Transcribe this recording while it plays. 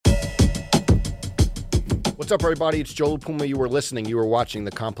What's up, everybody? It's Joe Puma. You were watching the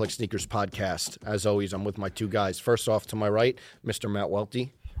Complex Sneakers podcast. As always, I'm with my two guys. First off, to my right, Mr. Matt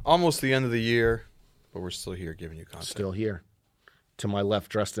Welty. Almost the end of the year, but we're still here giving you content. Still here. To my left,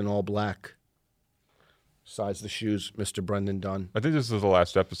 dressed in all black. Besides the shoes, Mr. Brendan Dunn. I think this is the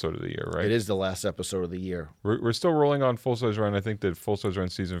last episode of the year, right? It is the last episode of the year. We're still rolling on Full Size Run. I think the Full Size Run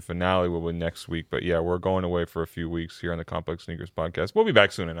season finale will be next week. But yeah, we're going away for a few weeks here on the Complex Sneakers podcast. We'll be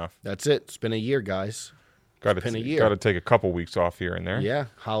back soon enough. That's it. It's been a year, guys. Got to take a couple weeks off here and there. Yeah,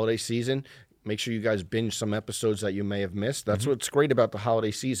 holiday season. Make sure you guys binge some episodes that you may have missed. That's what's great about the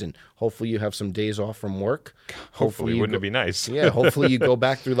holiday season. Hopefully you have some days off from work. Hopefully wouldn't it be nice? Yeah, hopefully you go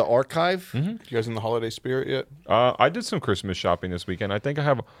back through the archive. You guys in the holiday spirit yet? I did some Christmas shopping this weekend. I think I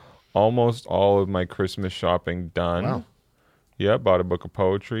have almost all of my Christmas shopping done. Wow. Yeah, bought a book of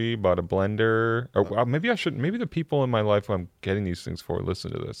poetry, bought a blender. Maybe the people in my life who I'm getting these things for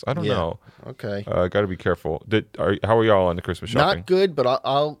listen to this. I don't know. Okay. Got to be careful. How are y'all on the Christmas shopping? Not good, but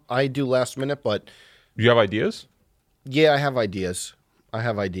I do last minute. But you have ideas? Yeah, I have ideas.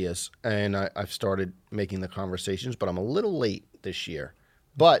 And I've started making the conversations, but I'm a little late this year.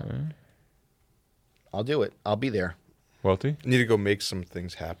 But I'll do it. I'll be there. Welty? I need to go make some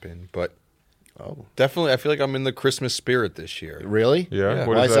things happen, but Oh, definitely I feel like I'm in the Christmas spirit this year. really? Yeah. What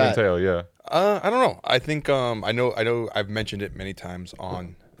Why does is that that? entail? Yeah. I don't know. I think I know I've mentioned it many times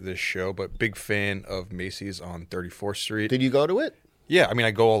on this show, but big fan of Macy's on 34th Street. Did you go to it? Yeah, I mean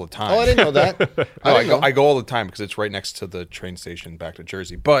I go all the time. Oh, I didn't know that. I go all the time because it's right next to the train station back to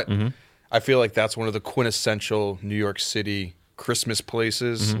Jersey. But I feel like that's one of the quintessential New York City Christmas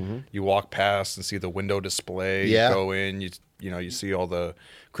places. You walk past and see the window display. Yeah. You go in, you see all the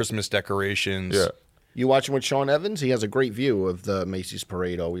Christmas decorations. Yeah. You watching with Sean Evans? He has a great view of the Macy's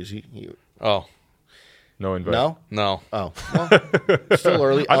parade always. Oh, No invite. no. Oh, well, still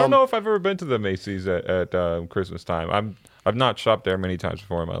early. I don't know if I've ever been to the Macy's at Christmas time. I've not shopped there many times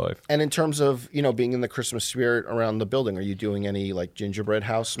before in my life. And in terms of, being in the Christmas spirit around the building, are you doing any like gingerbread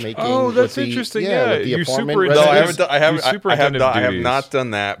house making? Oh, that's with the- interesting. with the You're apartment super. No, I residents? have not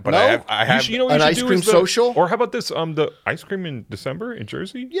done that. But No? I have. You know what An you should ice do cream is the- social? Or how about this? The ice cream in December in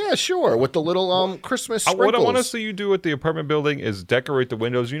Jersey. Yeah, sure. With the little Christmas sprinkles. What I want to see you do at the apartment building is decorate the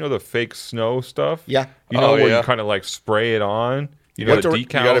windows. You know the fake snow stuff. Yeah. Where yeah. you kind of like spray it on. The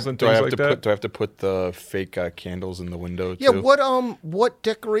decals and things like that. Do I have to put the fake candles in the window? Yeah. Too? What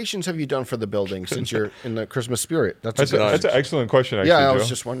decorations have you done for the building since you're in the Christmas spirit? That's an excellent question. Actually, Yeah, I was Joe.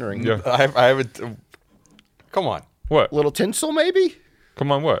 just wondering. Yeah. I have it. Come on. What? Little tinsel, maybe.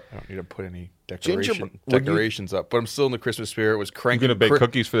 Come on, what? I don't need to put any Gingerbread- decorations up, but I'm still in the Christmas spirit. Was You cranking gonna bake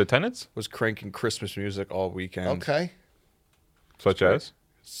cookies for the tenants, Was cranking Christmas music all weekend. Okay. such as?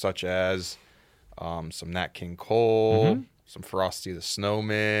 Such as some Nat King Cole, some Frosty the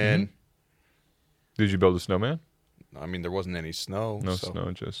Snowman. Did you build a snowman? I mean, there wasn't any snow. No so. snow,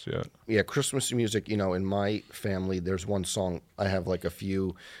 just yet. Yeah, Christmas music. In my family, there's one song. I have like a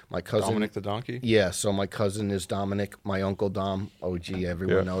few. My cousin Dominic the Donkey. Yeah, so my cousin is Dominic. My uncle Dom. OG,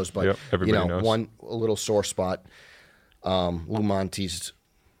 everyone knows. But everybody knows. A little sore spot. Lou Monte's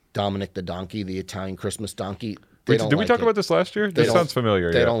Dominic the Donkey, the Italian Christmas donkey. Did we talk about this last year? This sounds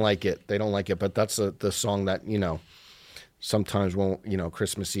familiar. They don't like it. They don't like it. But that's the song that sometimes when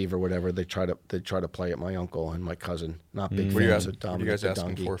Christmas Eve or whatever they try to play it. My uncle and my cousin, not big fans of What Dominic are you guys the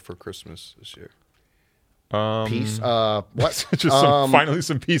asking Donkey. for Christmas this year? Peace. What? Just finally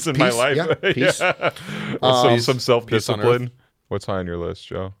some peace in my peace, life. yeah, peace. Some self-discipline. What's high on your list,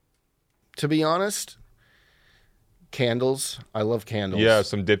 Joe? To be honest, candles. I love candles. Yeah,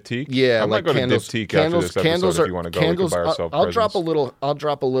 some diptyque. Yeah, I might go candles. to diptyque after this episode if you want to go. Candles. We can buy ourselves I'll drop a presents.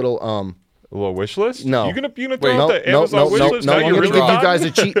 little. A little wish list? No. You gonna throw no, out the Amazon wish list? no. Now I'm you're going to really give you hot? guys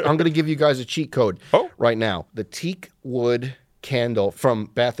a cheat. I'm going to give you guys a cheat code. Oh. Right now, the teak wood candle from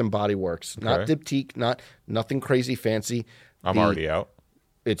Bath and Body Works. Not Okay. diptyque. Nothing crazy fancy. I'm already out.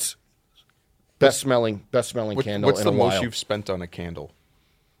 It's best smelling candle What's in the a most while. you've spent on a candle?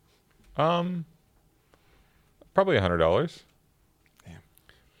 Probably $100.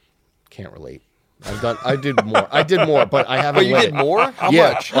 Can't relate. I did more, but I haven't. But you lit did it. more? How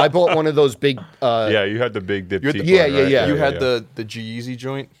Yeah, much? I bought one of those big. Yeah, you had the big diptyque. Yeah, one, yeah, right? yeah. You had the G-Eazy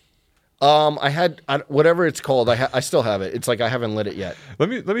joint? I had whatever it's called. I still have it. It's like I haven't lit it yet. Let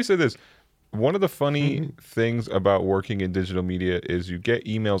me say this. One of the funny things about working in digital media is you get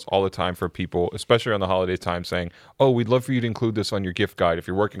emails all the time for people, especially on the holiday time, saying, "Oh, we'd love for you to include this on your gift guide if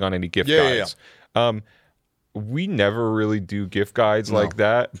you're working on any gift guides." We never really do gift guides like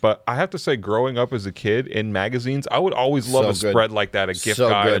that, but I have to say, growing up as a kid in magazines, I would always love a spread like that, a gift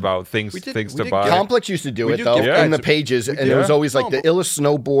guide about things to buy. Complex used to do it did though gift in the guides. pages, and it was always like the illest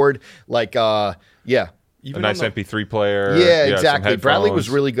snowboard, like Even nice on the- MP3 player. Yeah, some exactly. Bradley was headphones.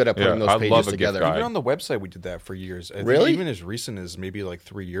 really good at putting Yeah, those I pages love a gift together. guide. Even on the website, we did that for years. I think Really? even as recent as maybe like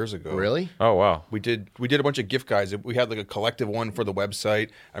 3 years ago. Really? Oh wow. We did a bunch of gift guides. We had like a collective one for the website.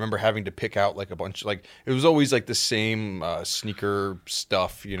 I remember having to pick out like a bunch. Like it was always like the same sneaker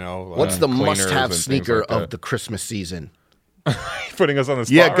stuff. You know. What's the cleaners must-have and things sneaker like that. of the Christmas season? Putting us on the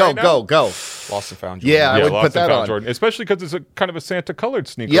spot. Yeah, go, right now? go. Lost and Found? Yeah, I Jordan. would Lost put and that Found on. Jordan, especially because it's a kind of a Santa colored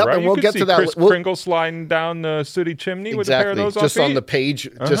sneaker, Yep, right? and You we'll could get see to that. Kris We'll- Kringle sliding down the city chimney with a pair of Exactly. those Just on on feet. the page,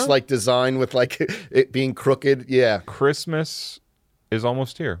 just like designed with like it being crooked. Yeah. Christmas is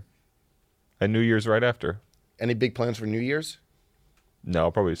almost here, and New Year's right after. Any big plans for New Year's?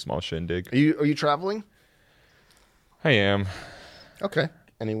 No, probably a small shindig. Are you traveling? I am. Okay.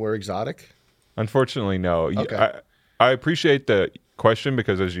 Anywhere exotic? Unfortunately, no. Okay. I appreciate the question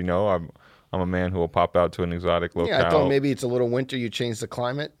because, as you know, I'm a man who will pop out to an exotic locale. Yeah, I thought maybe it's a little winter. You change the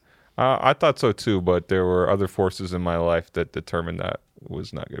climate. I thought so too, but there were other forces in my life that determined that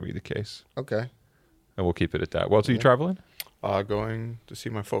was not going to be the case, Okay. and we'll keep it at that. Well, so you traveling? Going to see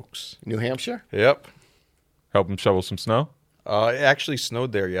my folks. New Hampshire? Yep. Help them shovel some snow. It actually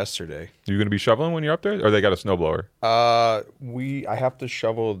snowed there yesterday. You going to be shoveling when you're up there, or they got a snowblower? I have to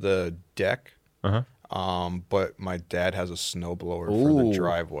shovel the deck. Uh-huh. But my dad has a snowblower for the Ooh.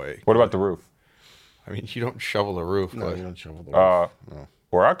 driveway. What about the roof? I mean, you don't shovel the roof, No, but you don't shovel the roof.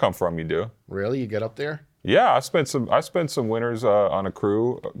 Where I come from, you do. Really? You get up there? Yeah, I spent some winters on a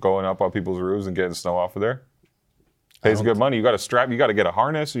crew going up on people's roofs and getting snow off of there. Pays good money. You got to strap. You got to get a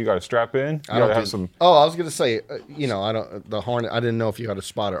harness. You got to strap in. You got to have some. Oh, I was gonna say, I don't the harness. I didn't know if you got a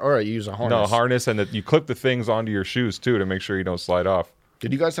spotter. All right, you use a harness. No harness, and you clip the things onto your shoes too to make sure you don't slide off.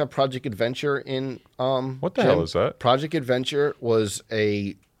 Did you guys have Project Adventure in? What the gym? hell is that? Project Adventure was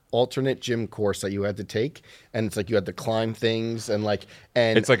a alternate gym course that you had to take, and it's like you had to climb things and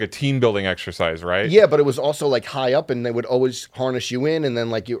It's like a team building exercise, right? yeah, but it was also like high up, and they would always harness you in, and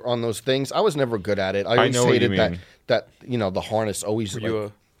then like you're on those things. I was never good at it. I always know what you hated that mean. the harness always.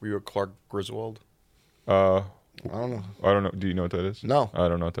 were you a Clark Griswold? I don't know. I don't know. Do you know what that is? No. I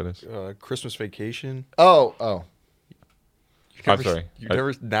don't know what that is. Christmas Vacation? Oh. I'm sorry. You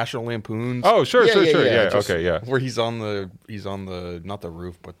never National Lampoons? Oh, sure. Yeah, just- Okay, yeah. Where he's on the not the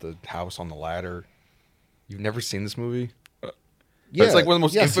roof, but the house on the ladder. You've never seen this movie? Yeah, It's like one of the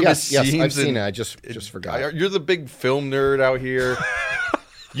most infamous Yes, scenes I've seen in- it. I just forgot. You're the big film nerd out here.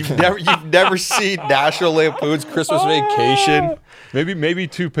 You've never seen National Lampoon's Christmas Vacation. Maybe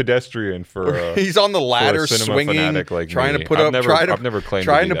too pedestrian for. He's on the ladder cinema swinging, fanatic like trying me. to put I've up, never- trying to, I've never claimed to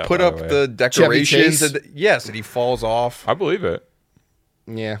trying be to that, put by up the way. the decorations. Chase? And yes, and he falls off. I believe it.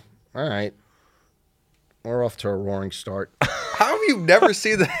 Yeah. All right. We're off to a roaring start. How have you never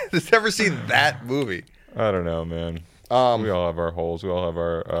seen that? Never seen that movie? I don't know, man. We all have our holes. We all have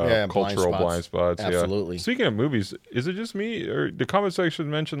our blind cultural spots. blind spots. Absolutely. Yeah. Speaking of movies, is it just me or the comment section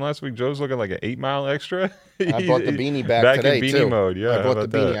mentioned last week? Joe's looking like an 8 Mile extra. I bought the beanie back today in beanie too. mode. Yeah, I how bought the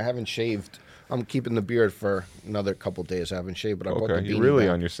about beanie. that? I haven't shaved. I'm keeping the beard for another couple days. I haven't shaved, but I bought the Okay, beanie. you're really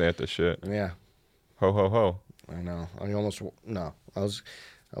back. on your Santa shit. Yeah, Ho ho ho. I know. I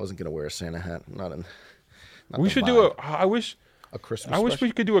wasn't gonna wear a Santa hat. Not We the should vibe. do a. I wish Christmas. I wish special?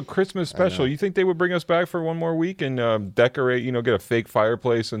 we could do a Christmas special. You think they would bring us back for one more week and decorate? Get a fake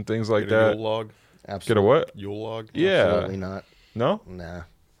fireplace and things like Get a that. Yule log. Get a Absolutely. what? Yule log. Yeah. Absolutely not. No? Nah.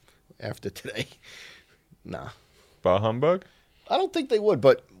 After today, nah. Bah humbug? I don't think they would,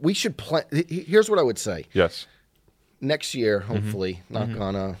 but we should plan. Here's what I would say. Yes. Next year, hopefully,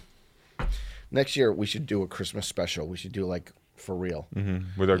 next year we should do a Christmas special. We should do like for real.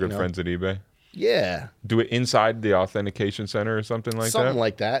 With our good know? friends at eBay. Yeah. Do it inside the authentication center or something like Something that.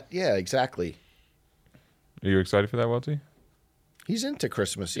 like that. Yeah, exactly. Are you excited for that, Welty? He's into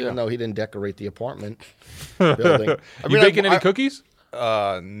Christmas, even Yeah. though he didn't decorate the apartment building. You mean, baking any I- cookies?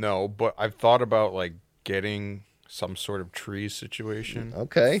 No, but I've thought about like getting some sort of tree situation.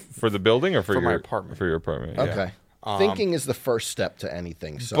 Okay. For the building or for For your my apartment. For your apartment. yeah. Okay. Thinking is the first step to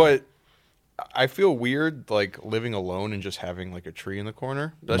anything. So. But I feel weird like living alone and just having like a tree in the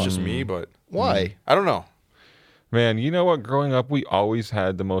corner. That's just me, but why? I don't know. Man, you know what? Growing up, we always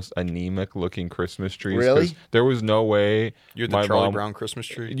had the most anemic looking Christmas trees. 'cause Really? There was no way. You're the my Charlie mom- Brown Christmas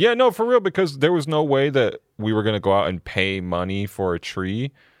tree. Yeah, no, for real, because there was no way that we were going to go out and pay money for a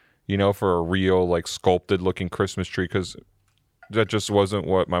tree, for a real, like, sculpted looking Christmas tree, because that just wasn't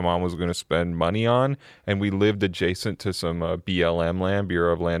what my mom was going to spend money on. And we lived adjacent to some BLM land,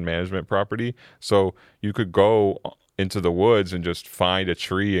 Bureau of Land Management property. So you could go into the woods and just find a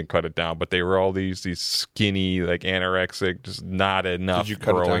tree and cut it down. But they were all these skinny, like anorexic, just not enough. Did you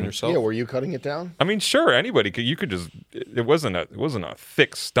cut it down yourself? Yeah, were you cutting it down? I mean, sure, anybody could. You could just. It wasn't a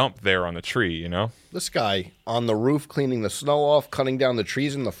thick stump there on the tree, you know. This guy on the roof cleaning the snow off, cutting down the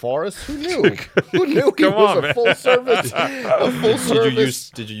trees in the forest. Who knew? Who knew he was a full service? A full service.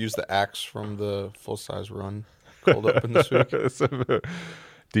 Did you use the axe from the full size run? Cold Open this week.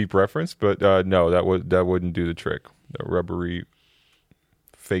 Deep reference, but no, that wouldn't do the trick. The rubbery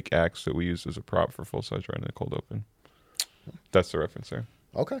fake axe that we used as a prop for full size run in the Cold Open. That's the reference there.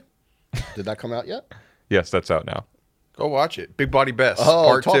 Okay. Did that come out yet? Yes, that's out now. Go watch it. Big Body Best. Oh,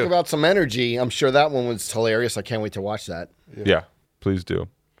 Part talk 2. about some energy. I'm sure that one was hilarious. I can't wait to watch that. Yeah, please do.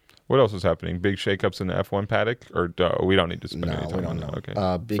 What else is happening? Big shakeups in the F1 paddock, or we don't need to spend any time we don't on know. that.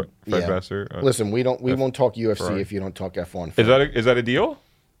 Okay. Big, Fred yeah. Vassar. Listen, we won't talk UFC if you don't talk F1. Is that a deal?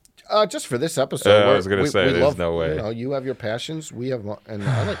 Just for this episode? I was gonna say, we there's love, no way. You know, you have your passions. We have, and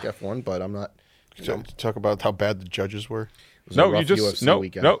I like F1, but I'm not. Talk about how bad the judges were. No, you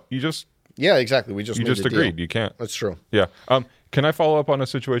just Yeah, exactly. We just you made just the agreed. deal. You can't. That's true. Yeah. Can I follow up on a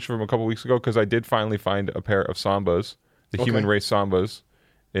situation from a couple weeks ago? Because I did finally find a pair of Sambas, the human race Sambas,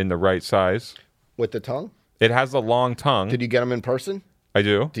 in the right size. With the tongue? It has a long tongue. Did you get them in person? I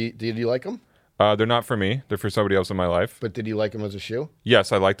do. Did you like them? They're not for me. They're for somebody else in my life. But did you like them as a shoe?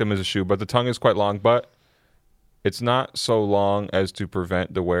 Yes, I like them as a shoe, but the tongue is quite long. But it's not so long as to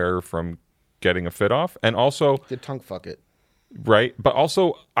prevent the wearer from getting a fit off. And also, Did tongue fuck it? right? But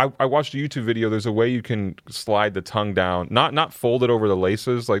also, I watched a YouTube video. There's a way you can slide the tongue down, not fold it over the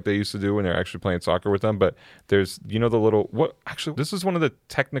laces like they used to do when they're actually playing soccer with them. But there's, the little, what, actually, this is one of the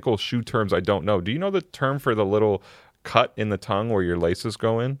technical shoe terms I don't know. Do you know the term for the little cut in the tongue where your laces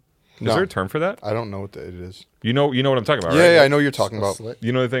go in? Is there a term for that? I don't know what it is. You know what I'm talking about, right? Yeah, I know what you're talking about. Slit?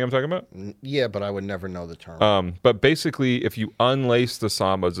 You know the thing I'm talking about? Yeah, but I would never know the term. But basically, if you unlace the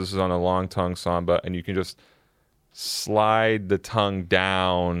Sambas, this is on a long tongue Samba, and you can just slide the tongue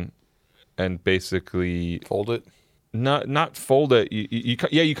down and basically Fold it. not fold it. You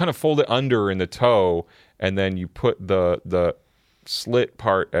kind of fold it under in the toe, and then you put the slit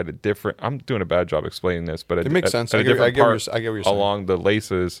part at a different. I'm doing a bad job explaining this, but It makes sense. At I a get different what part you're saying. along the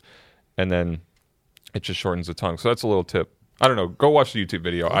laces, and then it just shortens the tongue. So that's a little tip. I don't know. Go watch the YouTube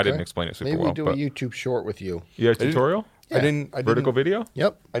video. I didn't explain it super Maybe well. we do but a YouTube short with you. you had a tutorial? Yeah. I Vertical video?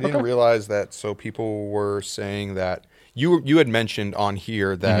 Yep. I didn't realize that. So people were saying that you had mentioned on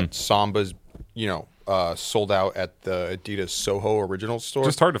here that Samba's, sold out at the Adidas Soho Original store.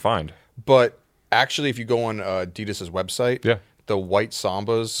 Just hard to find. But actually, if you go on Adidas's website, Yeah. the white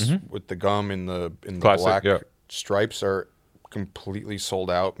Sambas with the gum in the Classic, black yeah. stripes are completely sold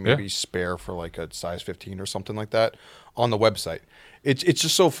out. Maybe spare for like a size 15 or something like that on the website. It's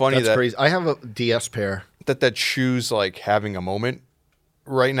just so funny That's that crazy. I have a DS pair. that shoe's like having a moment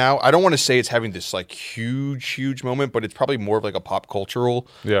right now. I don't want to say it's having this like huge moment, but it's probably more of like a pop cultural.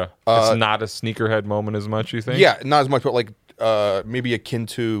 Yeah. It's not a sneakerhead moment as much, you think? Yeah, not as much, but like maybe akin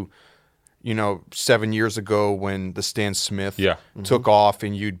to 7 years ago when the Stan Smith took off,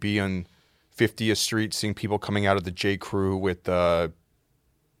 and you'd be on 50th Street seeing people coming out of the J. Crew with the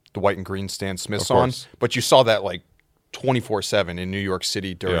white and green Stan Smiths on. But you saw that like 24/7 in New York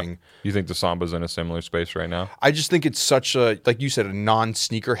City during. Yeah. You think the Samba's in a similar space right now? I just think it's such a, like you said, a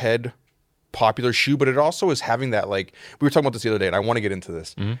non-sneakerhead popular shoe, but it also is having that, like, we were talking about this the other day, and I want to get into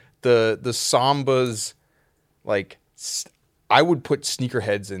this. The Sambas, like, I would put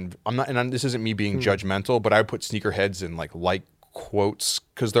sneakerheads in. This isn't me being judgmental, but I would put sneakerheads in like quotes,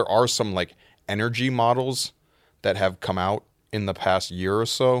 because there are some like energy models that have come out in the past year or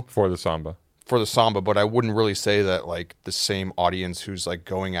so For the Samba. for the Samba, but I wouldn't really say that like the same audience who's like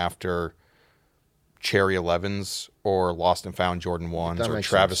going after Cherry 11s or Lost and Found Jordan 1s or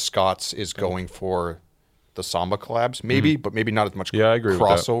Travis Scott's is going for the Samba collabs, maybe, but maybe not as much I agree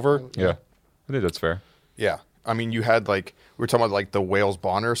crossover. With that. Yeah. I think that's fair. Yeah. I mean, you had like, we were talking about like the Wales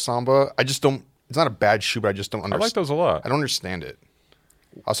Bonner Samba. I just don't, it's not a bad shoe, but I just don't I understand. like those a lot. I don't understand it.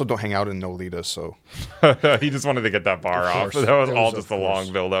 I also don't hang out in Nolita, so. He just wanted to get that bar off. course. That was That all was just of a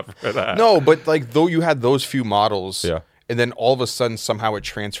long build up for that. No, but like though you had those few models, Yeah. and then all of a sudden somehow it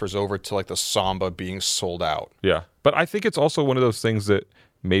transfers over to like the Samba being sold out. Yeah. But I think it's also one of those things that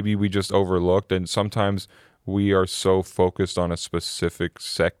maybe we just overlooked, and sometimes we are so focused on a specific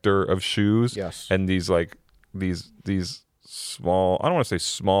sector of shoes. Yes. And these small, I don't want to say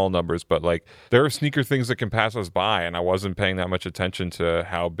small numbers, but like there are sneaker things that can pass us by, and I wasn't paying that much attention to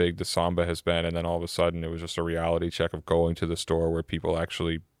how big the Samba has been, and then all of a sudden it was just a reality check of going to the store where people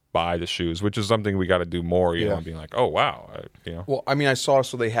actually buy the shoes, which is something we got to do more, you know, and being like, oh wow, Well, I mean, I saw,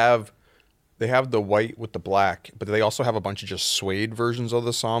 so they have They have the white with the black, but they also have a bunch of just suede versions of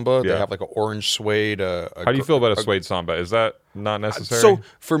the Samba. Yeah. They have like an orange suede. How do you feel about a suede Samba? Is that not necessary? So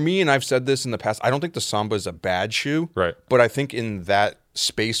for me, and I've said this in the past, I don't think the Samba is a bad shoe. Right. But I think in that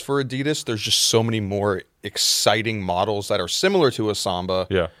space for Adidas, there's just so many more exciting models that are similar to a Samba.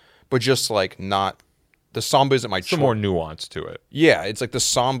 Yeah. But just like not, the Samba isn't my choice. Some more nuance to it. Yeah, it's like the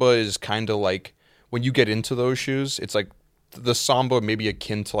Samba is kind of like, when you get into those shoes, it's like the Samba maybe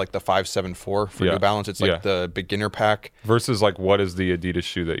akin to like the 574 for Yeah. New Balance. It's like the beginner pack. Versus like what is the Adidas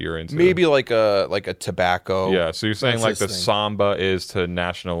shoe that you're into? Maybe like a tobacco. Yeah, so you're saying That's like his the thing. Samba is to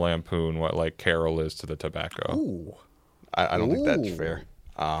National Lampoon what like Carol is to the tobacco. Ooh. I don't think that's Ooh. fair.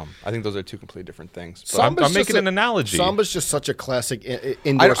 I think those are two completely different things. But Samba's I'm making just an analogy. Samba's just such a classic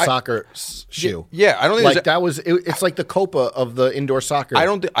indoor soccer shoe. yeah, I don't think Like there's that was. It's like the Copa of the indoor soccer. I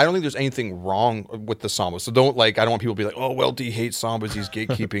don't think there's anything wrong with the Samba. So I don't want people to be like, oh, well, he hates Sambas, he's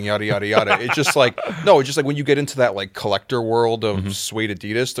gatekeeping, yada yada yada. It's just like when you get into that like collector world of suede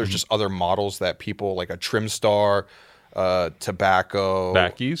Adidas, there's just other models that people like a Trim Star, tobacco,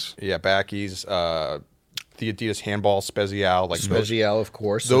 Backies? yeah, Backies, the Adidas Handball Spezial, like Spezial, of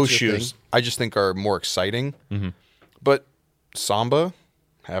course. those that's your shoes thing. I just think are more exciting. But Samba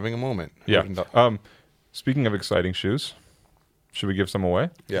having a moment. Yeah. Speaking of exciting shoes, should we give some away?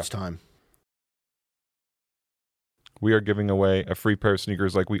 Yeah. It's time. We are giving away a free pair of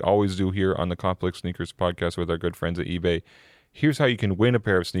sneakers like we always do here on the Complex Sneakers podcast with our good friends at eBay. Here's how you can win a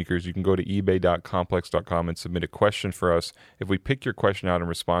pair of sneakers. You can go to ebay.complex.com and submit a question for us. If we pick your question out and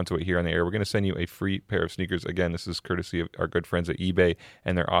respond to it here on the air, we're going to send you a free pair of sneakers. Again, this is courtesy of our good friends at eBay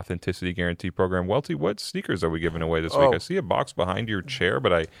and their authenticity guarantee program. Welty, what sneakers are we giving away this week? I see a box behind your chair,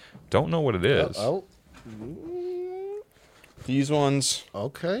 but I don't know what it is. Oh, These ones,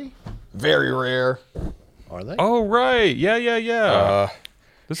 okay. very rare. Are they? Oh, right. Yeah.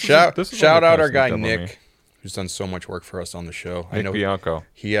 This is Shout one out that our kinda guy sneaked up on me. Nick, who's done so much work for us on the show. I Nick know Bianco.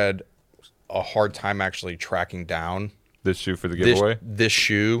 he had a hard time actually tracking down This shoe for the this giveaway?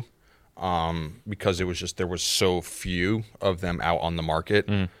 shoe because it was just there was so few of them out on the market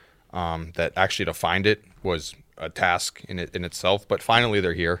that actually to find it was a task in itself. But finally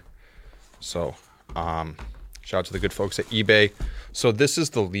they're here. So shout out to the good folks at eBay. So this is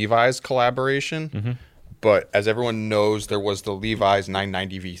the Levi's collaboration. But as everyone knows, there was the Levi's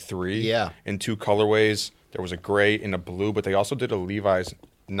 990 V3 Yeah. in two colorways. There was a gray and a blue, but they also did a Levi's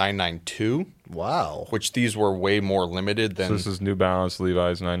 992, Wow. which these were way more limited than. So this is New Balance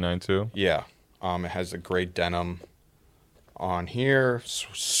Levi's 992. Yeah. It has a gray denim on here.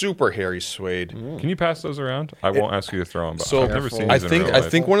 Super hairy suede. Can you pass those around? I won't ask you to throw them, but So I've never seen I these in think real I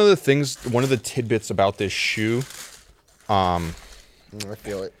life. think one of the tidbits about this shoe I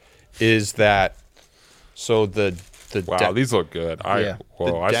feel it. is that so the Wow, these look good. Yeah.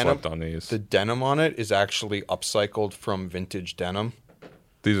 I slept on these. The denim on it is actually upcycled from vintage denim.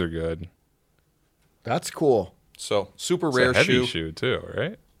 These are good. That's cool. So super It's rare a heavy shoe. shoe too,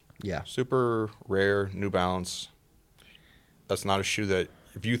 right? Yeah. Super rare New Balance. That's not a shoe that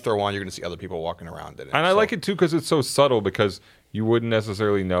if you throw on, you're going to see other people walking around in it. And I like it too because it's so subtle. Because you wouldn't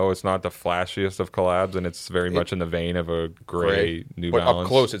necessarily know it's not the flashiest of collabs, and it's very much in the vein of a gray New But Balance. up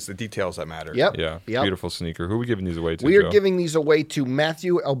close, it's the details that matter. Yep. Yeah, Yep. beautiful sneaker. Who are we giving these away to? We are Joe? giving these away to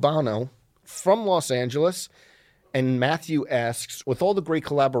Matthew Albano from Los Angeles. And Matthew asks, with all the great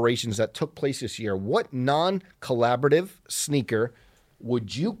collaborations that took place this year, what non-collaborative sneaker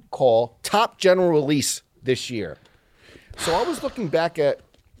would you call top general release this year? So I was looking back at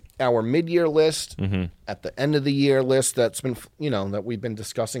our mid-year list, at the end of the year list that's been, that we've been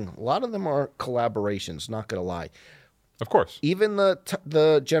discussing. A lot of them are collaborations, not going to lie. Of course. Even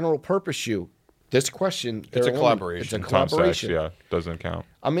the general purpose shoe, this question, It's a they're collaboration. It's a Tom Sachs, collaboration. yeah, doesn't count.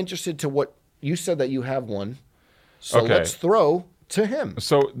 I'm interested to what you said that you have one. So Okay. let's throw to him.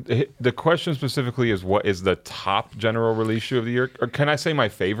 So the question specifically is, what is the top general release shoe of the year? Or can I say my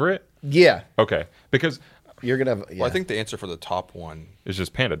favorite? Yeah, Okay, because you're gonna have. Yeah. Well, I think the answer for the top one, it's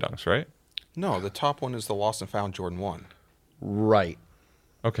just Panda Dunks, right? no, the top one is the Lost and Found Jordan 1. right.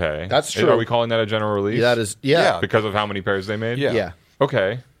 Okay, That's Are true. we calling that a general release? That is. Yeah. Yeah. because of how many pairs they made. Yeah. Yeah.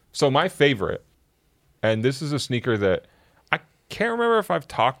 Okay, so my favorite, and this is a sneaker that I can't remember if I've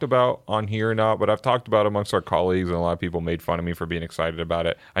talked about on here or not, but I've talked about amongst our colleagues, and a lot of people made fun of me for being excited about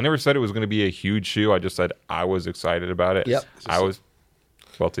it. I never said it was going to be a huge shoe. I just said I was excited about it. Yep. I was.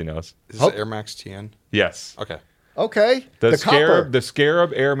 Welty knows. Is this Oh. the Air Max TN? Yes. Okay. Okay. The copper.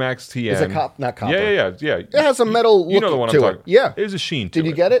 Scarab Air Max TN. Is it not copper? Yeah. It has a metal look You know the one to I'm it. talking. Yeah. It is a sheen. To Did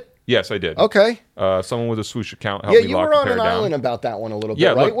you get it? Yes, I did. Okay. Someone with a swoosh account helped Yeah, me you lock were the on pair an down. island about that one a little bit, Yeah,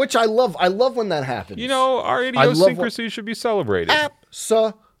 right? look- Which I love. I love when that happens. You know, our I love idiosyncrasy should be celebrated.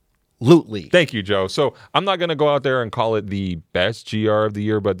 Absolutely. Absolutely. Thank you, Joe. So I'm not going to go out there and call it the best GR of the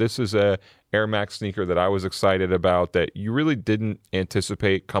year, but this is a Air Max sneaker that I was excited about that you really didn't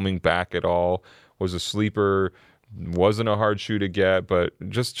anticipate coming back at all. Was a sleeper, wasn't a hard shoe to get, but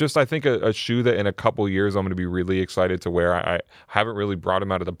just I think a shoe that in a couple years I'm going to be really excited to wear. I haven't really brought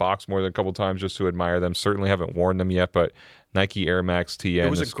them out of the box more than a couple times just to admire them. Certainly haven't worn them yet, but Nike Air Max TN. It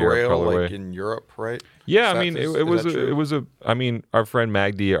was a Scarab grail colorway. like in Europe, right? Yeah, Is I mean, that- it was is that true? it was a. I mean, our friend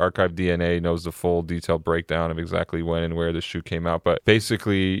Magdi at Archive DNA knows the full detailed breakdown of exactly when and where the shoe came out. But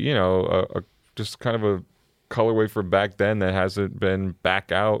basically, you know, just kind of a colorway from back then that hasn't been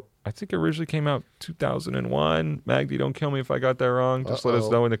back out. I think it originally came out 2001. Magdi, don't kill me if I got that wrong. Just let us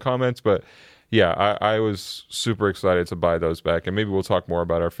know in the comments. But yeah, I was super excited to buy those back, and maybe we'll talk more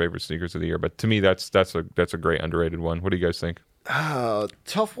about our favorite sneakers of the year. But to me, that's a great underrated one. What do you guys think?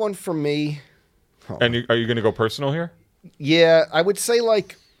 Tough one for me. And are you going to go personal here? Yeah, I would say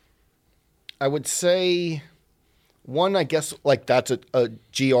one, I guess like that's a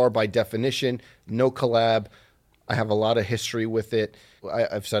GR by definition, no collab. I have a lot of history with it.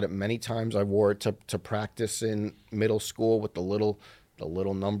 I've said it many times. I wore it to practice in middle school with the little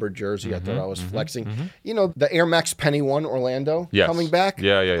number jersey. I thought I was flexing. You know, the Air Max Penny One Orlando Yes. coming back.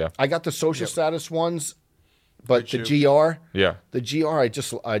 Yeah. I got the social status ones, but Great the GR, Yeah. the GR,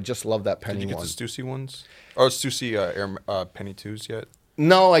 I just love that Penny Did you get one. the Stussy ones? Or Stussy Air Penny 2s yet?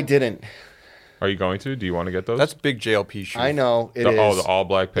 No, I didn't. Are you going to? Do you want to get those? That's big JLP shoe. I know it is. Oh, the all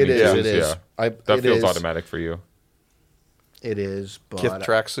black penny It is, twos, it is. Yeah. That it feels is. automatic for you. It is, but Kith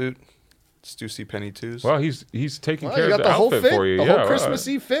tracksuit, Stussy Penny 2s. Well, he's taking Well, care you of got the the whole outfit fit, for you. the Yeah, whole Christmas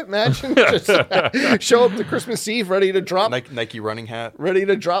Eve fit, man. Just show up to Christmas Eve ready to drop, Nike running hat. ready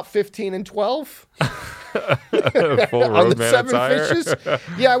to drop 15 and 12 full on road the man seven attire. fishes.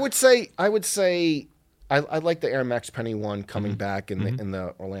 Yeah, I would say I like the Air Max Penny One coming back in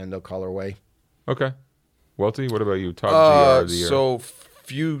the Orlando colorway. Okay. Welty, what about you? Top GR of the year. So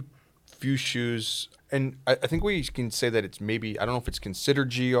few shoes, and I think we can say that it's maybe, I don't know if it's considered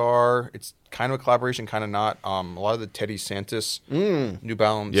GR. It's kind of a collaboration, kind of not. A lot of the Teddy Santis New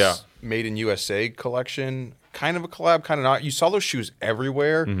Balance Yeah. Made in USA collection, kind of a collab, kind of not. You saw those shoes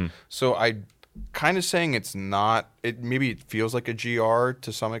everywhere, so I kind of saying it's not. Maybe it feels like a GR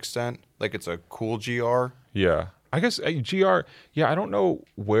to some extent, like it's a cool GR. Yeah. I guess GR, yeah, I don't know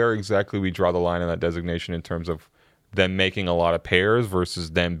where exactly we draw the line on that designation in terms of them making a lot of pairs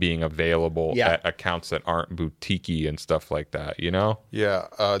versus them being available Yeah. at accounts that aren't boutique-y and stuff like that, you know? Yeah,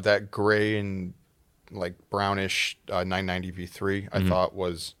 that gray and like brownish 990 V3 I thought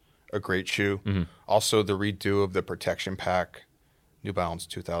was a great shoe. Also, the redo of the protection pack, New Balance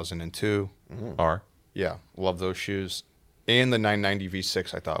 2002. R. Yeah, love those shoes. And the 990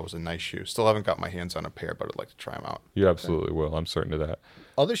 V6 I thought was a nice shoe. Still haven't got my hands on a pair, but I'd like to try them out. You absolutely will. I'm certain of that.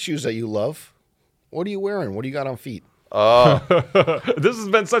 Other shoes that you love. What are you wearing? What do you got on feet? This has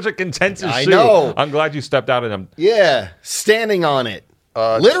been such a contentious I shoe. know. I'm glad you stepped out and I'm Yeah, standing on it.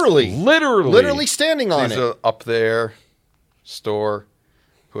 Literally standing on These it. are Up There store,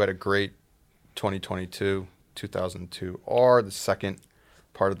 who had a great 2022, 2002 R, the second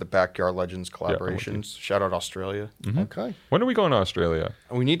part of the Backyard Legends collaborations. Shout out Australia. Okay. When are we going to Australia?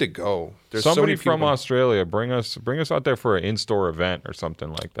 And we need to go. There's so Somebody many people. from Australia bring us out there for an in-store event or something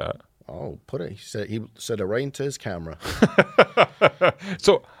like that. Oh, he said it right into his camera.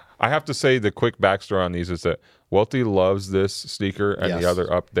 So I have to say the quick backstory on these is that Welty loves this sneaker and Yes. the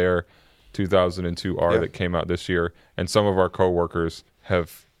other Up There 2002 R Yeah. that came out this year, and some of our coworkers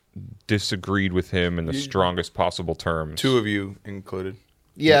have disagreed with him in the strongest possible terms. Two of you included.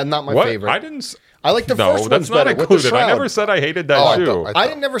 Yeah, not my what? favorite. I didn't. I like the no, first that's ones not better with the included. I shroud. never said I hated that Oh, I shoe. thought- I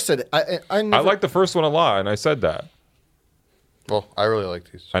didn't never said it. I never, I like the first one a lot, and I said that. Well, I really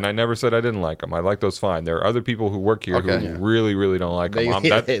like these. And I never said I didn't like them. I like those fine. There are other people who work here Okay. who really, really don't like them.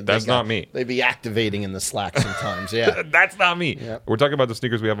 That's not me. They be activating in the Slack sometimes. Yeah. That's not me. Yeah. We're talking about the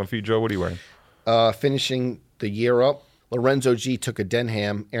sneakers we have on feet. Joe, what are you wearing? Finishing the year up, Lorenzo G took a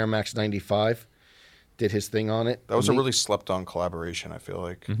Denham Air Max 95, did his thing on it. That was a really slept on collaboration, I feel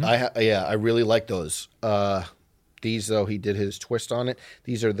like. I really like those. These though, he did his twist on it.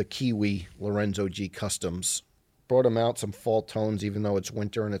 These are the Kiwi Lorenzo G customs. Brought them out some fall tones, even though it's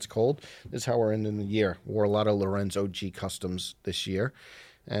winter and it's cold. This is how we're ending the year. Wore a lot of Lorenzo G customs this year,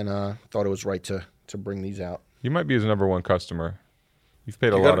 and thought it was right to bring these out. You might be his number one customer. You've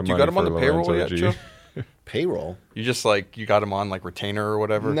paid a You lot got, of you money got him on for the payroll Lorenzo yet, G. Joe? Payroll? You just like, you got him on like retainer or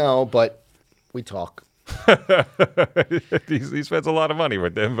whatever? No, but we talk. he spends a lot of money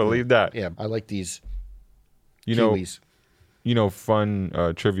with them. Believe that. Yeah, I like these You know, Kiwis.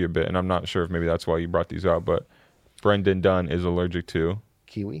 Fun trivia bit, and I'm not sure if maybe that's why you brought these out, but Brendan Dunn is allergic to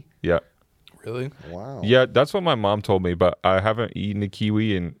Kiwi? Yeah. Really? Wow. Yeah, that's what my mom told me, but I haven't eaten a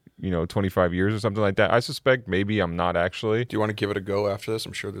kiwi in, 25 years or something like that. I suspect maybe I'm not actually. Do you want to give it a go after this?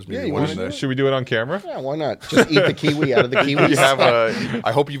 I'm sure there's maybe you one wanna in do there. it? Should we do it on camera? Yeah, why not? Just eat the kiwi out of the kiwi. You have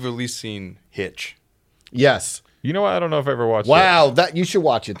I hope you've at least seen Hitch. Yes. You know what? I don't know if I ever watched it. Wow, that you should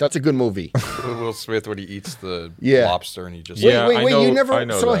watch it. That's a good movie. Will Smith when he eats the Yeah. lobster and he just Yeah, wait, I you know- never I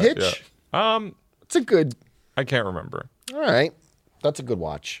know saw that, Hitch? yeah. It's a good. I can't remember. All right, that's a good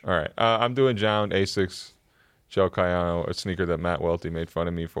watch. All right. I'm doing Jound Asics Gel Cayano, a sneaker that Matt Welty made fun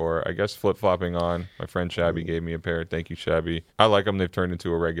of me for. I guess flip-flopping on. My friend Shabby gave me a pair. Thank you, Shabby. I like them. They've turned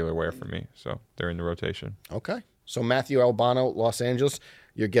into a regular wear for me, so they're in the rotation. Okay, so Matthew Albano, Los Angeles,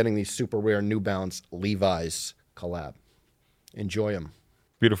 you're getting these super rare New Balance Levi's collab. Enjoy them.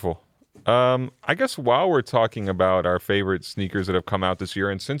 Beautiful. I guess while we're talking about our favorite sneakers that have come out this year,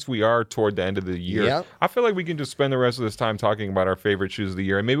 and since we are toward the end of the year, Yep. I feel like we can just spend the rest of this time talking about our favorite shoes of the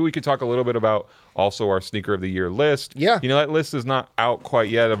year. And maybe we could talk a little bit about also our sneaker of the year list. Yeah. That list is not out quite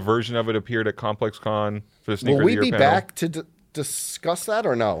yet. A version of it appeared at ComplexCon for the sneaker Will of we the year be panel. back to discuss that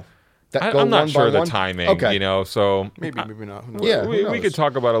or no? That go I'm not one sure by of the one? timing, Okay. so maybe not. Who knows? Yeah. we who could knows?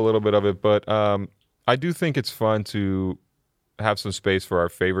 talk about a little bit of it, but I do think it's fun to have some space for our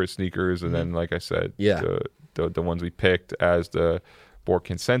favorite sneakers, and then, like I said, Yeah. the ones we picked as the more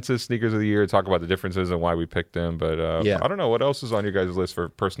consensus sneakers of the year. Talk about the differences and why we picked them, but Yeah. I don't know what else is on your guys' list for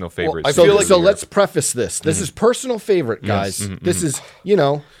personal favorites. I So, feel like- so let's preface this. This is personal favorite, guys. This is,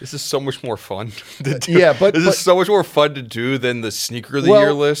 This is so much more fun to do. Yeah, but- this is so much more fun to do than the sneaker of the Well-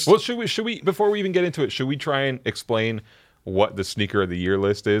 year list. Well, should we before we even get into it, should we try and explain what the sneaker of the year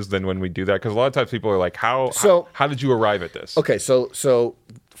list is? Then when we do that, because a lot of times people are like, how did you arrive at this? okay. So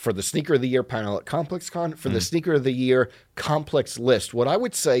for the sneaker of the year panel at ComplexCon, for the sneaker of the year complex list, what I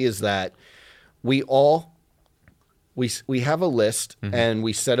would say is that we have a list and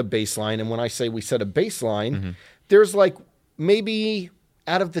we set a baseline. And when I say we set a baseline, there's like maybe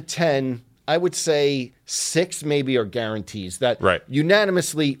out of the 10, I would say 6 maybe are guarantees that Right.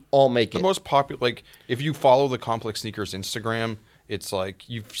 unanimously all make The it. most popular, like if you follow the Complex Sneakers Instagram, it's like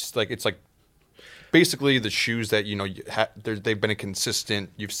basically the shoes that they've been consistent.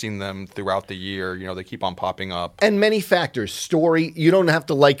 You've seen them throughout the year. They keep on popping up. And many factors. Story, you don't have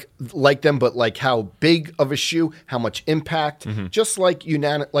to like them, but like how big of a shoe, how much impact. Just like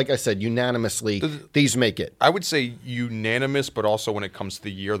like I said, unanimously, these make it. I would say unanimous, but also when it comes to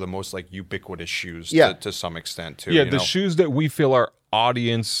the year, the most like ubiquitous shoes Yeah. to some extent too. Yeah, the shoes that we feel our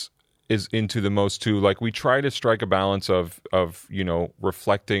audience is into the most too. Like we try to strike a balance of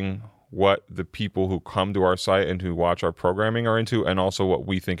reflecting what the people who come to our site and who watch our programming are into, and also what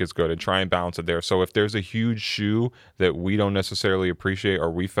we think is good, and try and balance it there. So if there's a huge shoe that we don't necessarily appreciate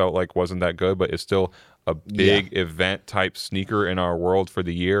or we felt like wasn't that good, but it's still a big event type sneaker in our world for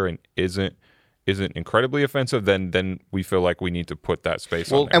the year and isn't incredibly offensive, then we feel like we need to put that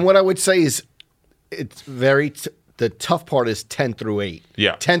space on there. And what I would say is, it's very. The tough part is 10 through 8.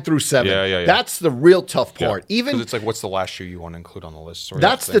 Yeah. 10 through 7. Yeah. That's the real tough part. Even because it's like, what's the last shoe you want to include on the list? Sort of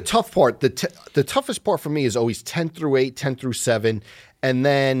that's the thing. tough part. The toughest part for me is always 10 through 8, 10 through 7, and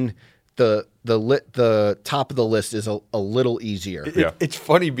then the top of the list is a little easier. It's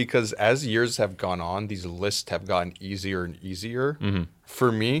funny because as years have gone on, these lists have gotten easier and easier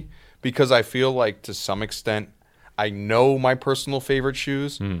for me, because I feel like to some extent I know my personal favorite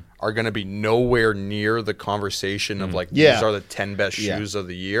shoes are going to be nowhere near the conversation of like, Yeah. these are the 10 best Yeah. shoes of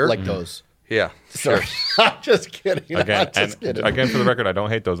the year. Like those. Yeah. Sorry. I'm just kidding. Again, I'm just kidding. again, for the record, I don't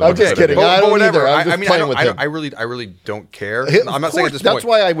hate those. I'm just kidding. I don't either. I'm just playing with him. I really don't care. Of I'm not saying at course, this point. that's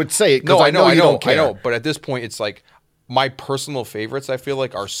why I would say it, because No, I know you don't care. I know. But at this point, it's like my personal favorites, I feel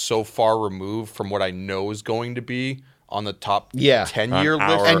like, are so far removed from what I know is going to be on the top 10-year On our-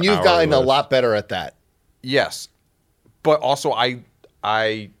 list. And you've Our gotten a list. lot better at that. Yes. But also, I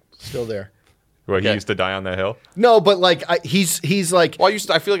Still there. Where he Yeah. used to die on that hill. No, but like he's like I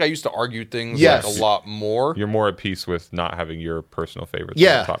feel like I used to argue things Yes. like a lot more. You're more at peace with not having your personal favorites.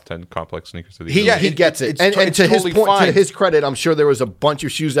 Yeah. in the top 10 complex sneakers of the he year. he gets it. And it's to his totally point, to fine. his credit, I'm sure there was a bunch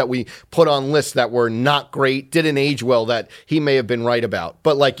of shoes that we put on lists that were not great, didn't age well, that he may have been right about.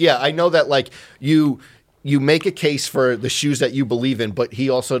 But like, yeah, I know that like you make a case for the shoes that you believe in, but he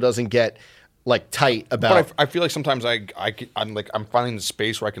also doesn't get like tight about. But I feel like sometimes I'm finding the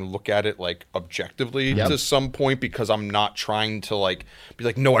space where I can look at it like objectively Yep. to some point, because I'm not trying to like be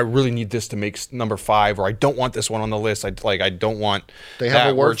like, no, I really need this to make number 5, or I don't want this one on the list. I don't want. They have a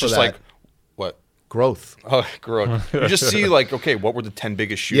that, where word it's for just that. like what. growth. Oh, growth. You just see like, okay, what were the 10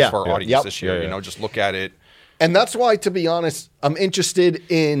 biggest shoes Yeah. for our Yeah. audience Yep. this year? Yeah, yeah. You know, just look at it. And that's why, to be honest, I'm interested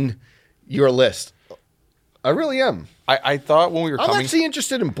in your list. I really am. I thought when we were I'm coming. actually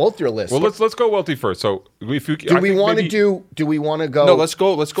interested in both your lists. Well, let's go Welty first. So if you, do we want to go? No, let's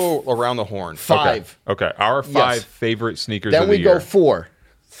go around the horn. 5. Okay, our 5 Yes. favorite sneakers Then of the we year. go 4,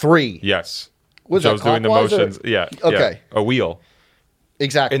 3. Yes. Was that Joe's doing the clockwise or- motions. Yeah. Okay. Yeah. A wheel.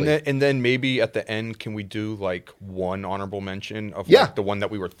 Exactly. And then maybe at the end, can we do like one honorable mention of Yeah. like the one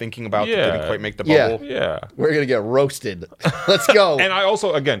that we were thinking about that Yeah. didn't quite make the Yeah. bubble? Yeah. We're gonna get roasted. Let's go. And I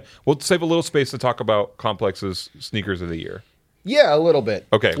also, again, we'll save a little space to talk about Complex's sneakers of the year. Yeah, a little bit.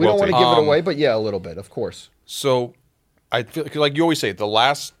 Okay, We don't want to give it Welty. away, but yeah, a little bit, of course. So I feel like you always say the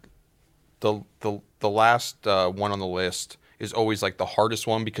last one on the list is always like the hardest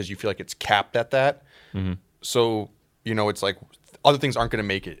one because you feel like it's capped at that. Mm-hmm. So it's like other things aren't going to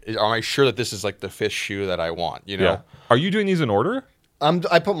make it. Am I sure that this is like the 5th shoe that I want? You know. Yeah. Are you doing these in order?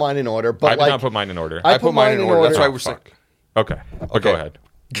 I put mine in order, but I did like not put mine in order. I I put mine in order. That's why we're saying. Fuck. Okay. Go ahead.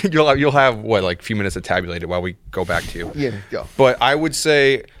 You'll have what, like a few minutes to tabulate it while we go back to you. Yeah, go. But I would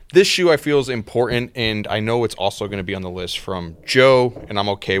say this shoe I feel is important, and I know it's also going to be on the list from Joe, and I'm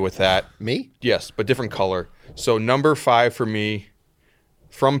okay with that. Me? Yes, but different color. So number 5 for me,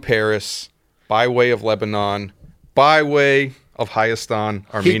 from Paris, by way of Lebanon, by way of Hayastan,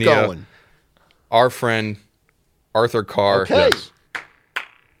 Armenia. Keep going. Our friend Arthur Carr. Okay. Yes.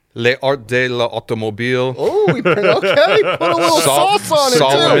 Les Arts de l'Automobile. Oh, okay. Put a little sauce on it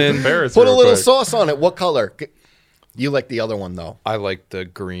Solomon. too. Paris Put a real little quick. sauce on it. What color? You like the other one though. I like the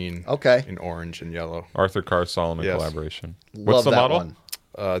green. Okay. And orange and yellow. Arthur Carr Solomon Yes. collaboration. Love What's the that model? one.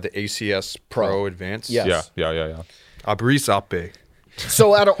 The ACS Pro Advance. Yes. Yeah. Abri Sape.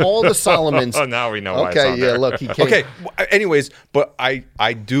 So out of all the Solomons, Oh, now we know why it's okay, on yeah. there. Look, he came. Okay. Anyways, but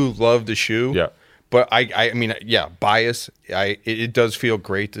I do love the shoe. Yeah. But I mean, yeah, bias. It does feel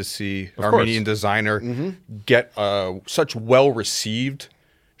great to see Armenian designer get such well received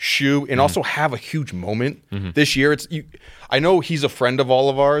shoe and also have a huge moment this year. I know he's a friend of all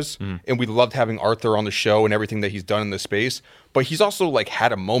of ours, and we loved having Arthur on the show and everything that he's done in the space. But he's also like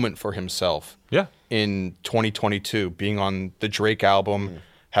had a moment for himself. Yeah. In 2022, being on the Drake album,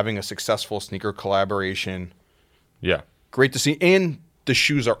 having a successful sneaker collaboration. Yeah. Great to see. And the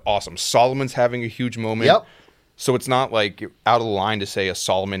shoes are awesome. Solomon's having a huge moment. Yep. So it's not like out of the line to say a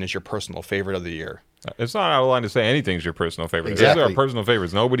Solomon is your personal favorite of the year. It's not out of line to say anything's your personal favorite. Exactly. These are our personal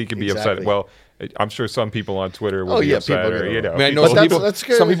favorites. Nobody can be Exactly. upset. Well, I'm sure some people on Twitter will Oh, be yeah, upset. people Or, are gonna- you know, I mean, I know But some that's- people, that's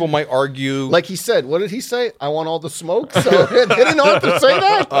good. some people might argue. Like he said, what did he say? I want all the smoke. So didn't Arthur say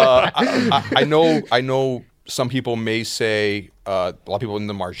that? I know some people may say, a lot of people in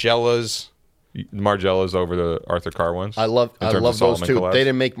the Margellas. Margella's over the Arthur Carr ones. I love in terms of those Solomon two. collabs. They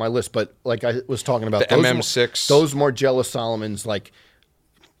didn't make my list, but like I was talking about, The those MM6. those Margiela Solomons, like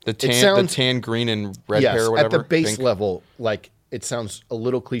The sounds- tan, green, and red yes, hair or whatever. at the base pink. level, like it sounds a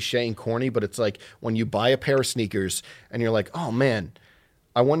little cliche and corny, but it's like when you buy a pair of sneakers and you're like, oh man,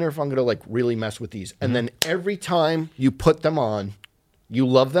 I wonder if I'm gonna like really mess with these. And then every time you put them on, you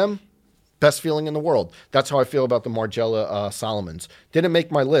love them. Best feeling in the world. That's how I feel about the Margiela Solomons. Didn't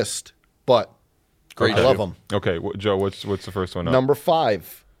make my list, but Great I love shoe. them. Okay, Joe, what's the first one up? Number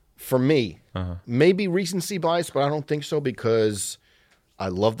 5 for me, maybe recency bias, but I don't think so because I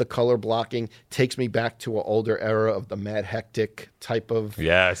love the color blocking. Takes me back to an older era of the Mad Hectic type of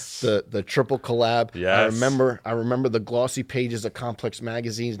Yes. the triple collab. Yes. I remember the glossy pages of Complex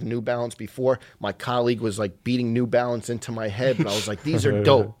magazines, New Balance before. My colleague was like beating New Balance into my head, but I was like, these are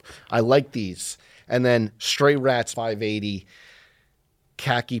dope. I like these. And then Stray Rats 580.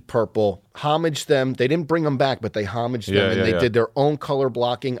 Khaki purple, homaged them. They didn't bring them back, but they homaged them, and they did their own color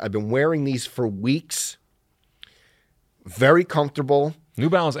blocking. I've been wearing these for weeks. Very comfortable. New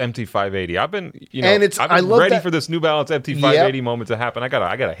Balance MT580. I've been, And it's- I've I been love ready that- for this New Balance MT580 moment to happen. I got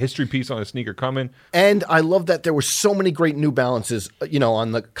a history piece on a sneaker coming. And I love that there were so many great New Balances.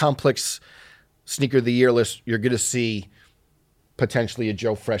 On the Complex Sneaker of the Year list, you're going to see potentially a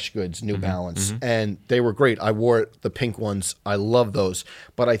Joe Freshgoods New Balance. And they were great. I wore the pink ones. I love those.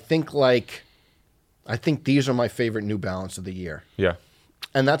 But I think these are my favorite New Balance of the year. Yeah.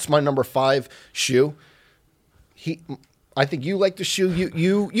 And that's my number 5 shoe. I think you like the shoe.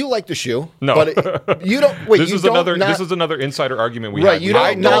 You like the shoe. No. But you don't. Wait, This you is don't another not- this is another insider argument we Right, had. you We don't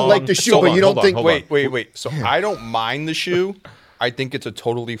had not long- like the shoe, Hold but on, you don't hold on, think- hold on. Wait. So I don't mind the shoe. I think it's a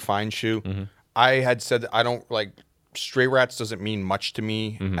totally fine shoe. I had said that I don't like Stray Rats doesn't mean much to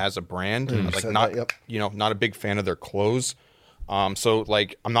me as a brand. Like said not that, yep. Not a big fan of their clothes. So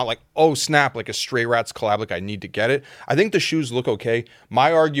like I'm not like, oh snap, like a Stray Rats collab, like I need to get it. I think the shoes look okay.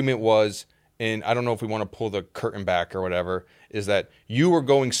 My argument was, and I don't know if we want to pull the curtain back or whatever, is that you were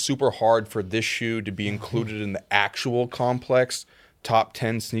going super hard for this shoe to be included in the actual Complex top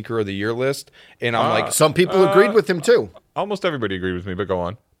 10 sneaker of the year list, and I'm like, Some people agreed with him too. Almost everybody agreed with me, but go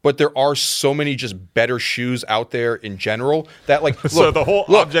on. but there are so many just better shoes out there in general that like So look, the whole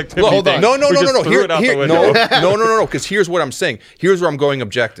look, objectivity hold on. thing, No. we just threw it out the window. Because here's what I'm saying. Here's where I'm going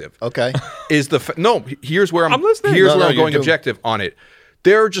objective. Okay. Is the here's where I'm listening. Here's No, where no, I'm going you're doing- objective on it.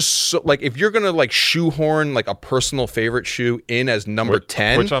 They're just so, like if you're gonna like shoehorn like a personal favorite shoe in as number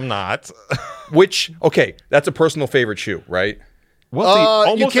 10, Which I'm not. okay, that's a personal favorite shoe, right? Well, see, you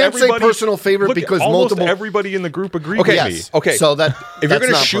almost can't say everybody- personal favorite look, because almost multiple- everybody in the group agreed Okay, with me. Yes. Okay. So that If you're that's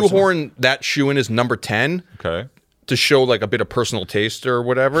gonna not personal. shoehorn that shoe in as number 10 Okay. to show like a bit of personal taste or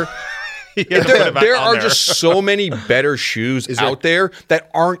whatever. Yeah, put there it back there on are there. just so many better shoes out there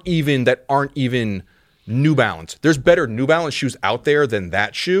that aren't even New Balance. There's better New Balance shoes out there than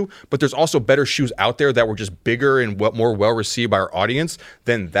that shoe, but there's also better shoes out there that were just bigger and more well received by our audience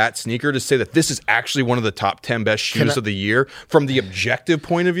than that sneaker. To say that this is actually one of the top 10 best shoes of the year from the objective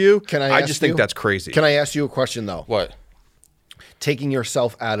point of view, Can I I ask just think you- that's crazy. Can I ask you a question though? What? Taking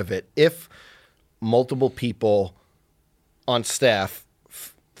yourself out of it, if multiple people on staff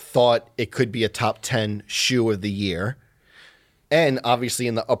thought it could be a top 10 shoe of the year, and obviously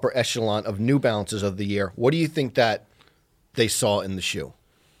in the upper echelon of New Balances of the year, what do you think that they saw in the shoe?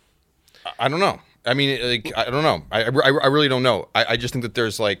 I don't know. I mean, like, I don't know. I really don't know. I just think that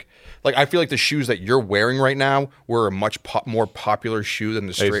there's like I feel like the shoes that you're wearing right now were a much more popular shoe than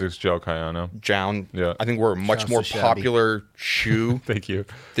the straight Asics Gel Kayano. down. Yeah. I think we're a much Sounds more so shabby. popular shoe Thank you.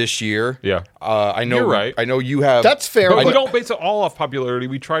 this year. Yeah. I know. You're right. I know you have. That's fair. But But we don't base it all off popularity.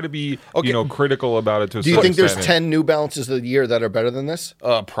 We try to be, critical about it to a do you certain think there's extent. 10 New Balances of the year that are better than this?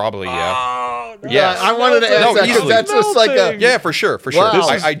 Probably yeah. Yeah, I wanted to ask No, that because easily. that's just like a Yeah, for sure. Wow.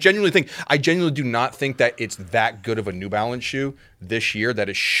 I genuinely do not think that it's that good of a New Balance shoe this year that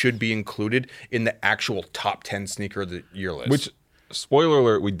it should be included in the actual top 10 sneaker of the year list. Which, spoiler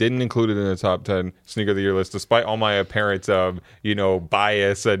alert, we didn't include it in the top 10 sneaker of the year list, despite all my apparent,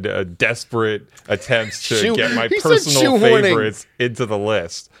 bias and desperate attempts to Shoe- get my he said personal shoehorning. favorites into the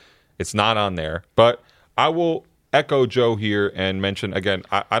list. It's not on there. But I will echo Joe here and mention, again,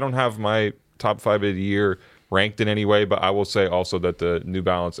 I don't have my top 5 of the year ranked in any way, but I will say also that the New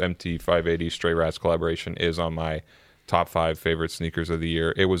Balance MT580 Stray Rats collaboration is on my top 5 favorite sneakers of the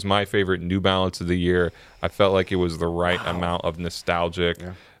year. It was my favorite New Balance of the year. I felt like it was the right amount of nostalgic,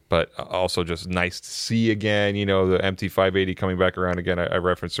 but also just nice to see again. The MT580 coming back around again. I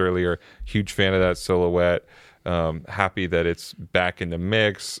referenced earlier. Huge fan of that silhouette. Happy that it's back in the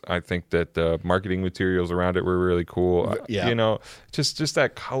mix. I think that the marketing materials around it were really cool. Yeah. Just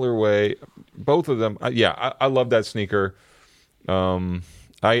that colorway. Both of them. I love that sneaker.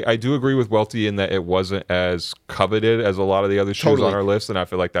 I do agree with Welty in that it wasn't as coveted as a lot of the other shoes Totally. on our list, and I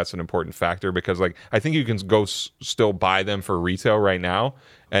feel like that's an important factor because, I think you can go still buy them for retail right now,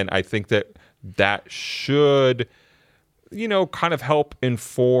 and I think that should, kind of help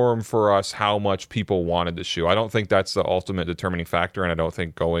inform for us how much people wanted the shoe. I don't think that's the ultimate determining factor, and I don't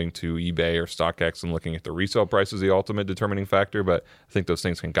think going to eBay or StockX and looking at the resale price is the ultimate determining factor, but I think those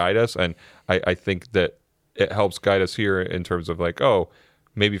things can guide us, and I think that it helps guide us here in terms of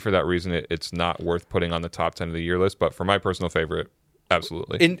maybe for that reason it's not worth putting on the top 10 of the year list, but for my personal favorite,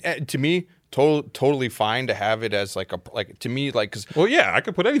 absolutely. And to me, totally fine to have it as to me because Well, yeah, I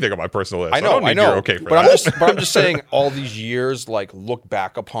could put anything on my personal list. I know, don't need your okay for but that. I'm just saying all these years look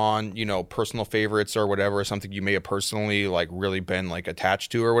back upon personal favorites or whatever, something you may have personally really been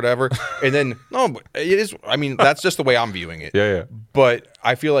attached to or whatever, and then no, but it is. I mean, that's just the way I'm viewing it. Yeah. But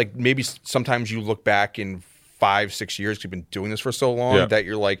I feel like maybe sometimes you look back in 5-6 years, 'cause you've been doing this for so long that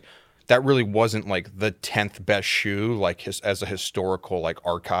you're that really wasn't the 10th best shoe as a historical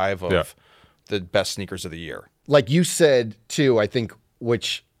archive of the best sneakers of the year. like you said too, I think,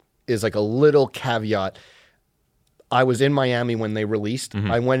 which is a little caveat. I was in Miami when they released.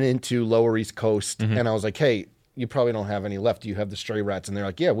 I went into Lower East Coast and I was like, hey, you probably don't have any left. Do you have the Stray Rats? And they're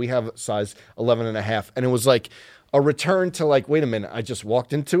like, yeah, we have size 11.5. And it was a return to wait a minute. I just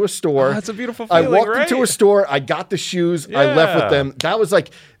walked into a store. Oh, that's a beautiful I feeling, walked into right? a store. I got the shoes. I left with Yeah. them. That was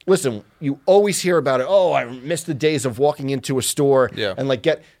listen, you always hear about it. Oh, I miss the days of walking into a store and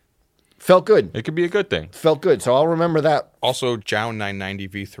felt good. It could be a good thing. Felt good. So I'll remember that. Also, Jown 990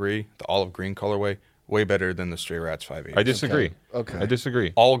 V3, the olive green colorway, way better than the Stray Rats 580. I disagree. Okay. I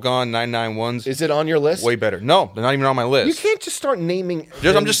disagree. All Gone 991s, Is it on your list? way better. No, they're not even on my list. You can't just start naming.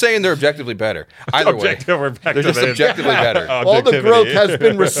 I'm just saying they're objectively better. Either way, We're back they're to just this. objectively better. All the growth has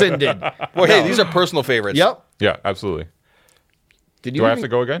been rescinded. Well, hey, these are personal favorites. Yep. Yeah, absolutely. Did you Do I have even-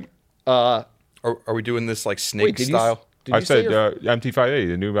 to go again? Are we doing this snake Wait, did you, style? did I you say said your- MT580,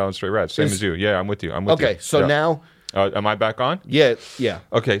 the New Balance Straight Rats, same Is- as you. Yeah, I'm with you. I'm with you. Okay, so Yeah. now Am I back on? Yeah.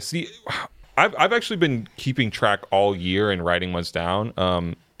 Okay. See, I've actually been keeping track all year and writing ones down.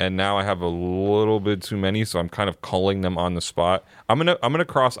 And now I have a little bit too many, so I'm kind of culling them on the spot. I'm gonna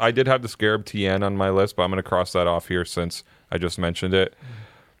cross. I did have the Scarab TN on my list, but I'm gonna cross that off here since I just mentioned it.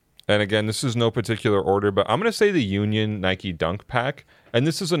 And again, this is no particular order, but I'm gonna say the Union Nike Dunk Pack. And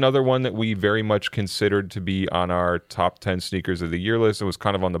this is another one that we very much considered to be on our top 10 sneakers of the year list. It was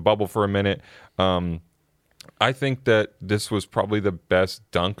kind of on the bubble for a minute. I think that this was probably the best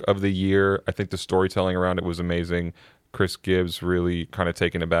dunk of the year. I think the storytelling around it was amazing. Chris Gibbs really kind of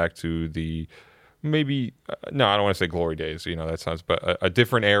taking it back to the maybe no, I don't want to say glory days, that sounds, but a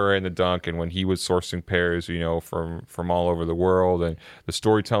different era in the dunk, and when he was sourcing pairs, from all over the world, and the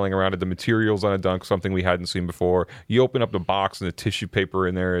storytelling around it, the materials on a dunk, something we hadn't seen before. You open up the box and the tissue paper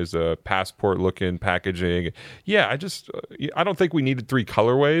in there is a passport looking packaging. Yeah, I don't think we needed 3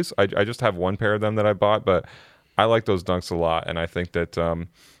 colorways. I just have 1 pair of them that I bought, but I like those dunks a lot, and I think that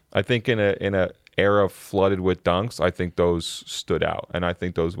in a era flooded with dunks, I think those stood out, and I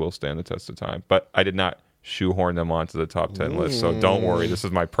think those will stand the test of time. But I did not shoehorn them onto the top 10 list, so don't worry. This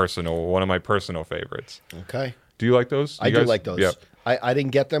is one of my personal favorites. Okay. Do you like those? I do like those. Yep. I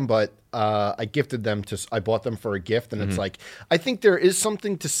didn't get them, but I gifted them I bought them for a gift, and it's like, I think there is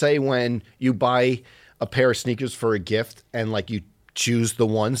something to say when you buy a pair of sneakers for a gift and like you choose the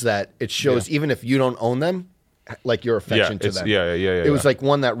ones that it shows, even if you don't own them, like your affection to them. It was like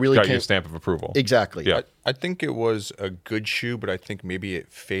one that really got your stamp of approval. Exactly. Yeah. I think it was a good shoe, but I think maybe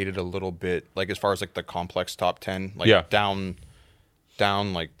it faded a little bit, like as far as like the complex top 10, like down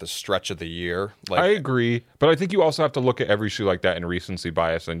like the stretch of the year. Like, I agree, but I think you also have to look at every shoe like that in recency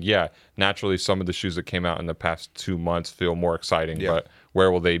bias. And naturally, some of the shoes that came out in the past 2 months feel more exciting. But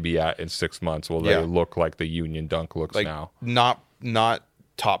where will they be at in 6 months? Will they look like the Union Dunk looks now? Not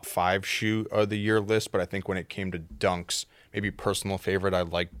top 5 shoe of the year list, but I think when it came to dunks, maybe personal favorite, I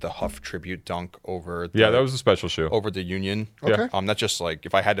liked the Huff Tribute Dunk over that was a special shoe over the Union. Okay. That's just like,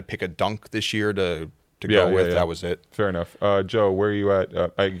 if I had to pick a dunk this year to go with, that was it. Fair enough. Joe, where are you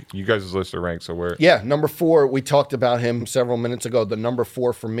at? You guys' list are ranked, so where? Yeah, number 4, we talked about him several minutes ago. The number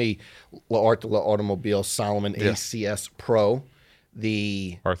 4 for me, L'Art de l'Automobile Salomon ACS Pro.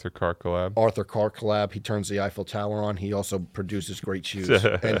 The Arthur Carr collab. He turns the Eiffel Tower on. He also produces great shoes.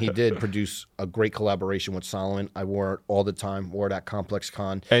 And he did produce a great collaboration with Salomon. I wore it all the time. Wore it at Complex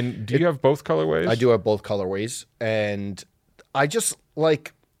Con. And do you have both colorways? I do have both colorways. And I just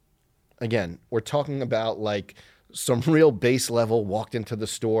like, again, we're talking about like some real base level, walked into the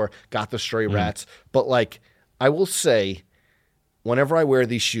store, got the stray rats. But like, I will say, whenever I wear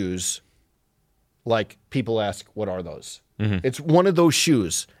these shoes, like people ask, what are those? It's one of those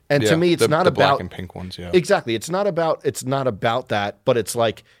shoes, and to me, it's not the about black and pink ones. Yeah, exactly. It's not about that, but it's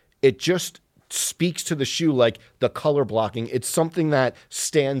like it just speaks to the shoe, like the color blocking. It's something that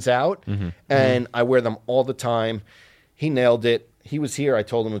stands out, and I wear them all the time. He nailed it. He was here. I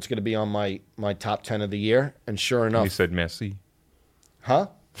told him it's going to be on my top 10 of the year, and sure enough, he said merci. Huh?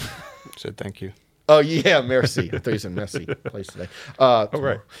 Said thank you. Oh yeah, merci. I thought you said Messi plays today.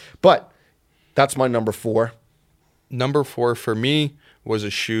 Right. But that's my number 4. Number 4 for me was a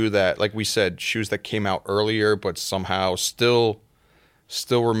shoe that, like we said, shoes that came out earlier, but somehow still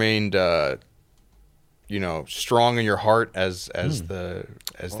remained, strong in your heart as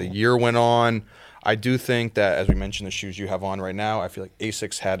the year went on. I do think that, as we mentioned, the shoes you have on right now, I feel like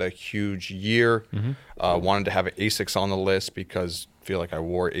Asics had a huge year. Wanted to have an Asics on the list because I feel like I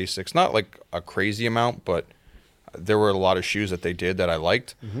wore Asics, not like a crazy amount, but there were a lot of shoes that they did that I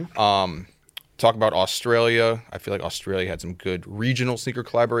liked. Talk about Australia. I feel like Australia had some good regional sneaker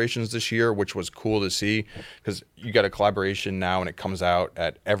collaborations this year, which was cool to see because you got a collaboration now and it comes out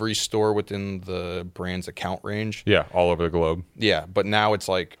at every store within the brand's account range. Yeah, all over the globe. Yeah, but now it's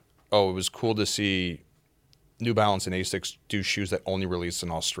like, it was cool to see New Balance and Asics do shoes that only release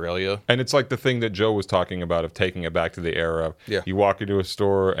in Australia. And it's like the thing that Joe was talking about of taking it back to the era. Yeah. You walk into a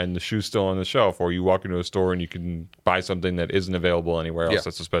store and the shoe's still on the shelf, or you walk into a store and you can buy something that isn't available anywhere else.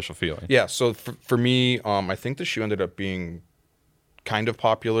 That's a special feeling. Yeah, so for me, I think the shoe ended up being kind of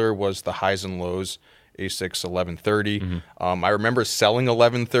popular was the highs and lows Asics 1130. I remember selling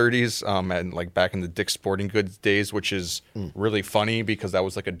 1130s and like back in the Dick's Sporting Goods days, which is really funny because that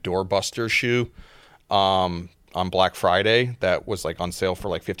was like a doorbuster shoe. On Black Friday that was like on sale for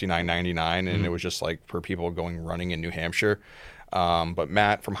like $59.99, and it was just like for people going running in New Hampshire. But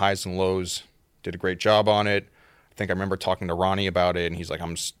Matt from Highs and Lows did a great job on it. I think I remember talking to Ronnie about it, and he's like,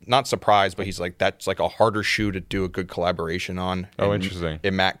 I'm not surprised, but he's like, that's like a harder shoe to do a good collaboration on. Oh, interesting.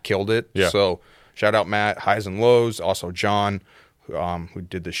 And Matt killed it. Yeah. So shout out Matt, Highs and Lows, also John, who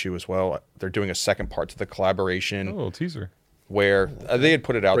did the shoe as well. They're doing a second part to the collaboration. Oh, a little teaser. Where they had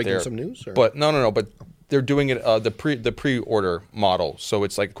put it out Breaking there. some news, or? But no. But they're doing it the pre-order model. So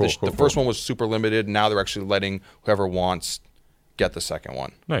it's like the first one was super limited. Now they're actually letting whoever wants get the second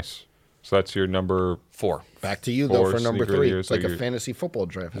one. Nice. So that's your number 4. Back to you, though, Four for number sneaker 3. year, It's so like a you're- fantasy football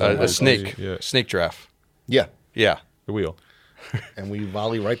draft. A snake. Yeah. Snake draft. Yeah. Yeah. the wheel. And we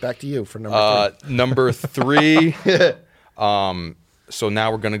volley right back to you for number 3. Number 3. So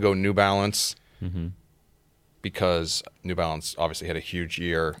now we're going to go New Balance. Because New Balance obviously had a huge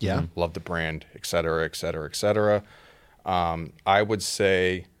year. Yeah. Love the brand, et cetera, et cetera, et cetera. I would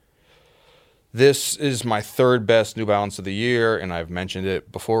say this is my 3rd best New Balance of the year, and I've mentioned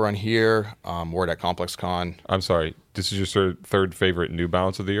it before on here. Wore it at ComplexCon. I'm sorry. This is your third favorite New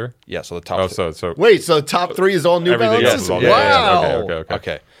Balance of the year? Yeah, so the top. Oh, so Wait, so top 3 is all New everything else Balances? is all Yeah, New yeah, Balance. Wow. Okay.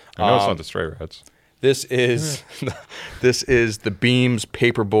 Okay. I know it's not the Stray Rats. This is the Beams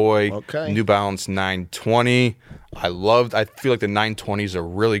Paperboy Okay. New Balance 920. I feel like the 920 is a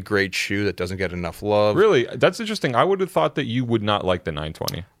really great shoe that doesn't get enough love. Really? That's interesting. I would have thought that you would not like the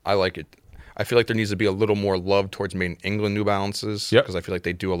 920. I like it. I feel like there needs to be a little more love towards made in England New Balances. Yep. Because I feel like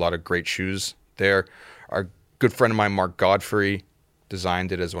they do a lot of great shoes there. Our good friend of mine, Mark Godfrey,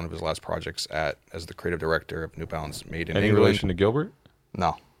 designed it as one of his last projects as the creative director of New Balance made in Any England. relation to Gilbert?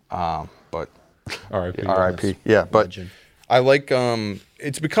 No. But R.I.P. RIP. Yeah, but Legend. I like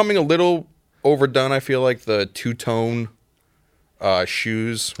it's becoming a little overdone. I feel like the two-tone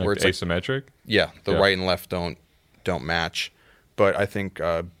shoes Like where it's like, asymmetric? yeah, the Yeah. right and left don't match. But I think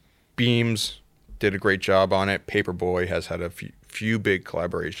Beams did a great job on it. Paperboy has had a few big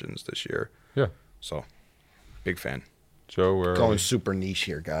collaborations this year. Yeah. So, big fan. Joe, where are Going we? super niche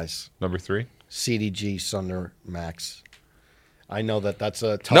here, guys. Number 3? CDG Thunder Max. I know that's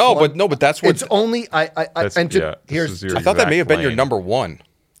a tough No, one. but that's what It's only That's- and to, yeah, this here's is your I thought that may have exact been your lane. number 1.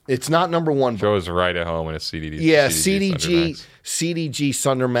 it's not number 1. But Joe is right at home in a CDG. yeah, CDG CDG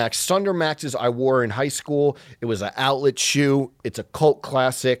Thunder Max. Thunder Maxes I wore in high school. It was an outlet shoe. It's a cult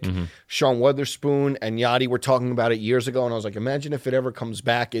classic. Mm-hmm. Sean Weatherspoon and Yachty were talking about it years ago, and I was like, imagine if it ever comes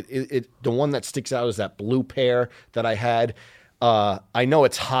back. The one that sticks out is that blue pair that I had. I know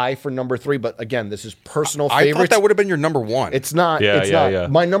it's high for number 3, but again, this is personal I favorites. thought that would have been your number 1. It's not. Yeah, it's yeah, not. yeah.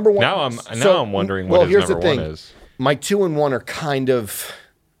 My number 1. Now I'm wondering what well, his here's number the thing. 1 is. My 2 and 1 are kind of,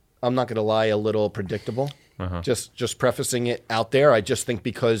 I'm not going to lie, a little predictable. Uh-huh. Just prefacing it out there. I just think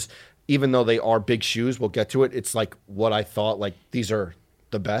because even though they are big shoes, we'll get to it. It's like what I thought. Like these are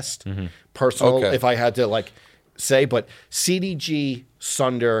the best. Mm-hmm. Personal, Okay. if I had to like say, but CDG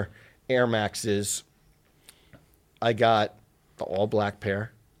Thunder Air Maxes. I got the all black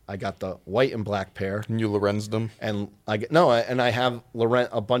pair. I got the white and black pair. Can you Lorenz them? And I have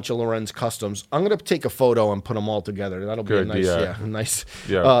a bunch of Lorenz customs. I'm gonna take a photo and put them all together. That'll be a Good, nice, yeah. nice.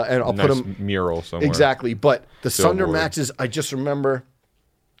 Yeah, and I'll nice put them mural somewhere. exactly. But the Thunder Billboard. Maxes, I just remember.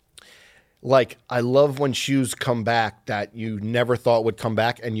 Like I love when shoes come back that you never thought would come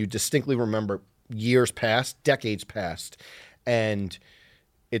back, and you distinctly remember years past, decades past, and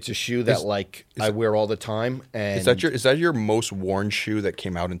it's a shoe that I wear all the time. And Is that your most worn shoe that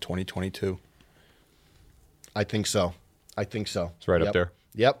came out in 2022? I think so. It's right up Yep. there.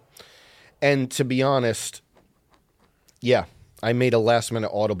 Yep. And to be honest, yeah, I made a last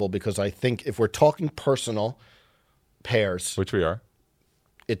minute audible because I think if we're talking personal pairs, Which we are.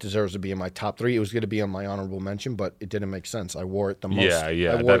 it deserves to be in my top 3. It was going to be on my honorable mention, but it didn't make sense. I wore it the most. Yeah.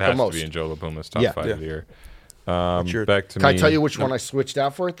 I wore That it has the most. to be in Joe LaPuma's top Yeah. 5 Yeah. of the year. your- Back to Can me. I tell you which one I switched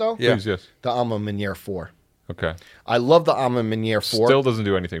out for it though? Yeah. Please, yes. The Alma Meniere 4. Okay. I love the Alma Meniere 4. Still doesn't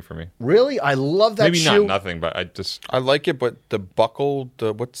do anything for me. Really? I love that Maybe shoe. not nothing, but I just I like it, but the buckle,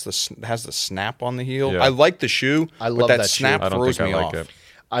 has the snap on the heel. Yeah. I like the shoe. I but love that shoe. snap I don't throws think me I off. like it.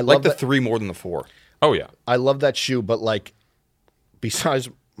 I I love like the that. 3 more than the 4. Oh yeah. I love that shoe, but like besides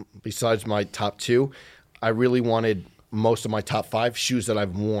my top 2, I really wanted most of my top 5 shoes that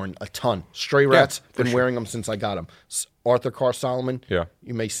I've worn a ton. Stray Rats, for been wearing them since I got them. Arthur Carr Solomon, Yeah.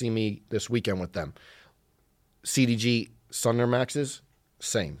 you may see me this weekend with them. CDG Thunder Maxes,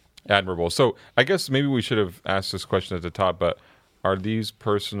 same. Admirable. So I guess maybe we should have asked this question at the top, but are these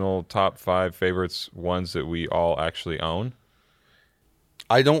personal top 5 favorites ones that we all actually own?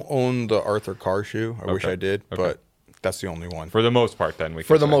 I don't own the Arthur Carr shoe. I wish Okay. I did, Okay. but that's the only one. For the most part, then we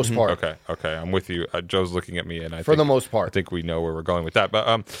For can the say. most part. Okay, I'm with you. Joe's looking at me, and For the most part. I think we know where we're going with that.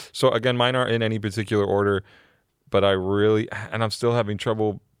 But so again, mine aren't in any particular order, but I really, and I'm still having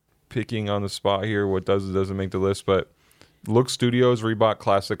trouble picking on the spot here what doesn't make the list. But Look Studios Reebok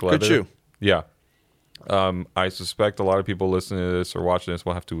Classic Leather, shoe. yeah, I suspect a lot of people listening to this or watching this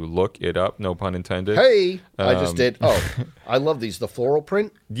will have to look it up. No pun intended. Hey, I just did. Oh, I love these. The floral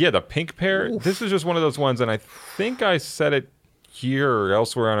print. Yeah, the pink pair. Oof. This is just one of those ones, and I think I said it here or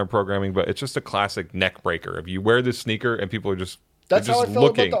elsewhere on our programming, but it's just a classic neck breaker. If you wear this sneaker and people are just that's just how I felt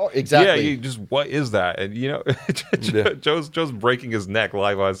looking. about the exactly. Yeah, you just what is that? And you know, Joe's breaking his neck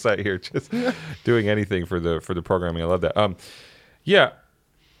live on set here, just doing anything for the programming. I love that. Yeah.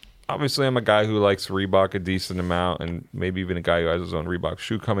 Obviously, I'm a guy who likes Reebok a decent amount, and maybe even a guy who has his own Reebok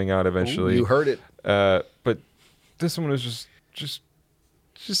shoe coming out eventually. Ooh, you heard it. But this one is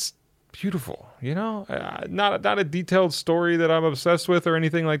just beautiful, you know. Not a detailed story that I'm obsessed with or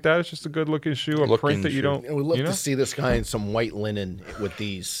anything like that. It's just a good looking shoe, a print that you don't. And we love to see this guy in some white linen with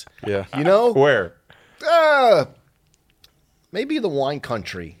these. Yeah, you know where. Maybe the wine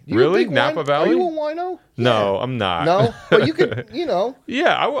country. Really? Napa Valley? Are you a wino? No, yeah. I'm not. No? But you could, you know.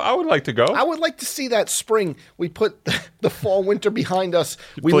 Yeah, I would like to go. I would like to see that spring. We put the fall, winter behind us.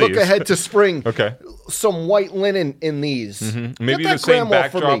 We Please. look ahead to spring. Okay. Some white linen in these. Mm-hmm. Maybe the same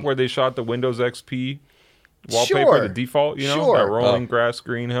backdrop where they shot the Windows XP wallpaper, the default, you know, that rolling grass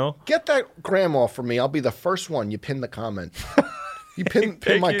green hill. Get that grandma for me. I'll be the first one. You pin the comment. You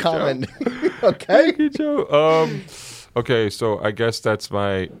pin my comment. Okay? Thank you, Joe. Okay, so I guess that's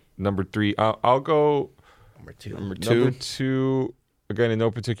my number 3. I'll go number two, again in no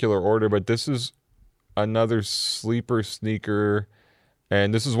particular order, but this is another sleeper sneaker,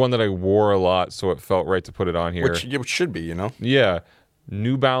 and this is one that I wore a lot, so it felt right to put it on here. Which should be, you know? Yeah.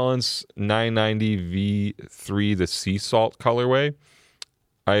 New Balance 990 V3, the Sea Salt colorway.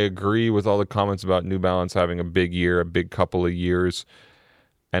 I agree with all the comments about New Balance having a big year, a big couple of years.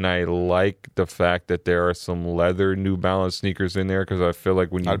 And I like the fact that there are some leather New Balance sneakers in there because I feel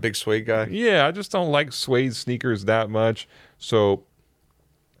like when Not a big suede guy? Yeah, I just don't like suede sneakers that much. So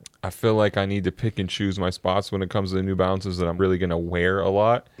I feel like I need to pick and choose my spots when it comes to the New Balances that I'm really going to wear a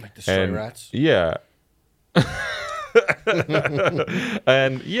lot. Like the Stray Rats? Yeah.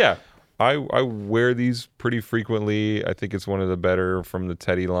 And yeah, I wear these pretty frequently. I think it's one of the better from the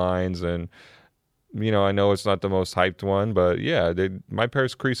Teddy lines, and you know, I know it's not the most hyped one, but yeah, my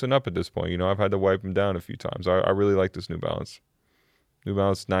pair's creasing up at this point. You know, I've had to wipe them down a few times. I really like this New Balance. New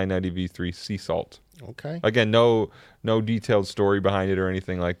Balance 990 V3 Sea Salt. Okay. Again, no detailed story behind it or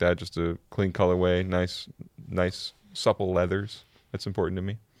anything like that. Just a clean colorway, nice supple leathers. That's important to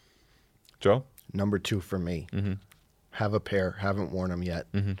me. Joe? Number 2 for me. Mm-hmm. Have a pair. Haven't worn them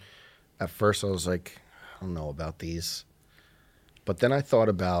yet. Mm-hmm. At first, I was like, I don't know about these. But then I thought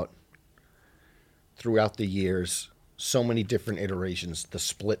about, throughout the years, so many different iterations, the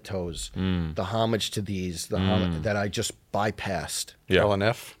split toes, the homage to these, that I just bypassed. Yeah.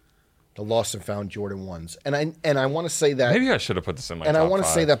 LNF? The lost and found Jordan 1s. And I want to say that. Maybe I should have put this in my top 5. And I want to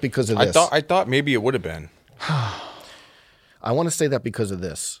say that because of this. I thought maybe it would have been. I want to say that because of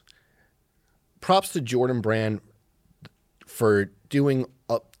this. Props to Jordan Brand for doing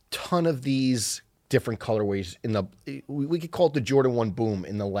a ton of these different colorways we could call it the Jordan 1 boom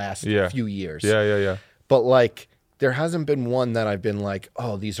in the last few years. Yeah. But like there hasn't been one that I've been like,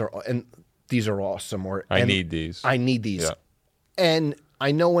 oh, these are awesome, or I need these. Yeah. And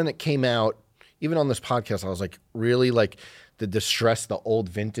I know when it came out, even on this podcast, I was like, really like the distress, the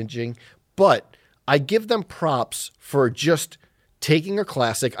old vintaging. But I give them props for just taking a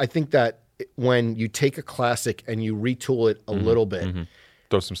classic. I think that when you take a classic and you retool it a little bit,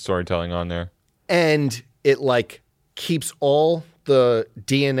 throw some storytelling on there. And it like keeps all the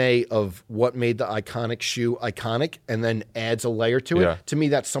DNA of what made the iconic shoe iconic and then adds a layer to it. Yeah. To me,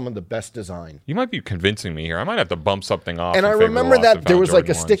 that's some of the best design. You might be convincing me here. I might have to bump something off. And I favor remember the that there was like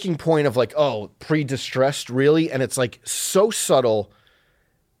a Jordan sticking point of like, oh, pre-distressed, really? And it's like so subtle.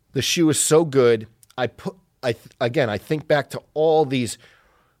 The shoe is so good. I think back to all these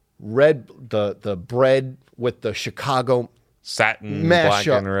the bread with the Chicago satin, mashup, black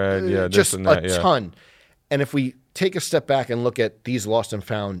and red, yeah, just this and that, a ton. And if we take a step back and look at these lost and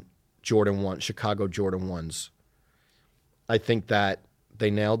found Chicago Jordan 1s, I think that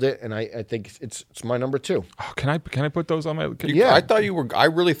they nailed it, and I think it's my number 2. Oh, can I put those on my? Yeah, I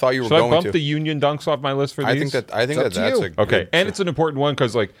really thought you were Should going I bump to. the Union Dunks off my list for these? I think that's a okay, good, and it's an important one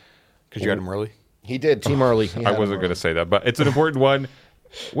because you had them early. He did team early. I wasn't going to say that, but it's an important one.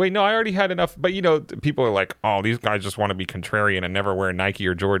 Wait, no, I already had enough. But you know, people are like, "Oh, these guys just want to be contrarian and never wear Nike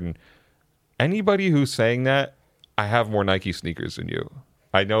or Jordan." Anybody who's saying that, I have more Nike sneakers than you.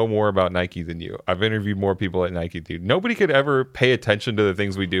 I know more about Nike than you. I've interviewed more people at Nike than you. Nobody could ever pay attention to the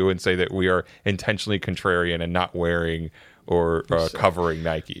things we do and say that we are intentionally contrarian and not wearing or covering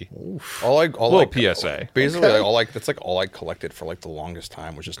Nike. All PSA. Basically, that's like all I collected for like the longest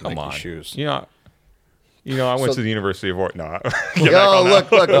time was just Nike shoes. You know, I went So- to the University of Oregon. No. Yo,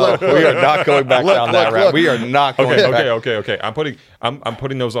 look. We are not going back down that route. look. We are not going back. Okay. I'm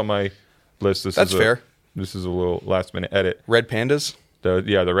putting those on my list. That's fair. This is a little last minute edit. Red pandas. The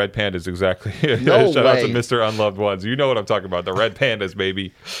red pandas, exactly. No Shout out to way. Mr. Unloved Ones. You know what I'm talking about. The red pandas,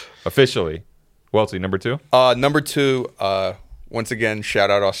 baby. Officially. Welty, number 2. Number 2. Once again,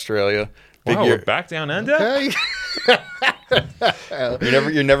 shout out Australia. Big Wow, year. we're back down under? Hey.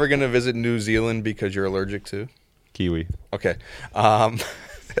 You're never gonna visit New Zealand because you're allergic to. Kiwi. Okay. Shout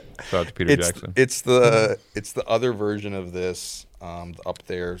out to Peter Jackson. It's the other version of this. The Up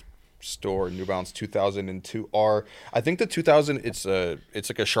There store, New Balance 2002 R. I think the 2000. It's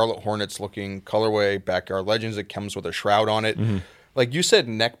like a Charlotte Hornets looking colorway. Backyard Legends. It comes with a shroud on it. Mm-hmm. Like you said,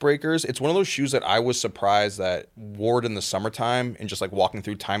 neck breakers. It's one of those shoes that I was surprised that wore it in the summertime and just like walking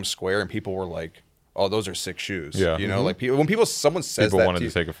through Times Square and people were like, "Oh, those are sick shoes." Yeah. You know, like when someone says People that wanted to to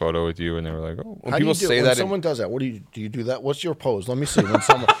you, take a photo with you, and they were like, "Oh, when How do people you do say when that, someone does that? What do you do that? What's your pose? Let me see. When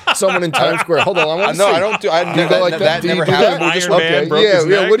someone in Times Square. Hold on, I want to no, see. I don't do. I Do you go like that? that Do you never do happened. that? We're just Iron Man broke his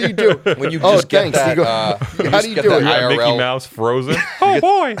neck. What do you do? when you Oh, just get thanks. that. You go- you How just do you get do that it? yeah, Mickey IRL. Mouse frozen." Oh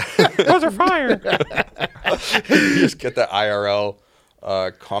boy, those are fire. You just get that IRL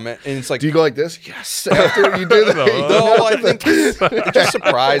comment, and it's like Do you go like this? Yes. After you do that. no, I think it just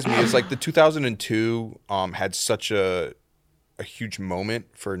surprised me. It's like the 2002 had such a huge moment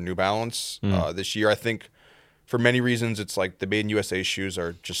for New Balance this year. I think for many reasons, it's like the Made in USA shoes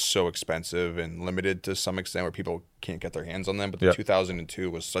are just so expensive and limited to some extent where people can't get their hands on them. But the Yep. 2002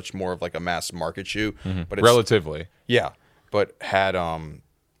 was such more of like a mass market shoe. But it's, Relatively. yeah, but had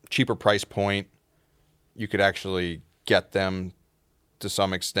cheaper price point. You could actually get them to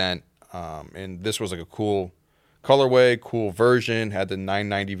some extent, and this was like a cool colorway, cool version. Had the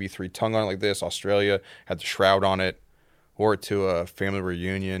 990 V3 tongue on it like this. Australia had the shroud on it. Wore it to a family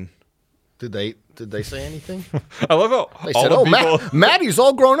reunion. Did they say anything? I love how They all said, the "Oh, people. Maddie's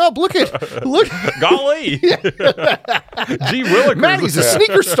all grown up. Look." Golly, gee willikers. Maddie's a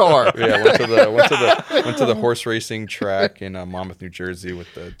sneaker star. Yeah, went to the horse racing track in Monmouth, New Jersey,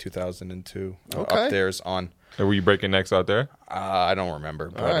 with the 2002 Okay. Up There's on. Were you breaking necks out there? I don't remember,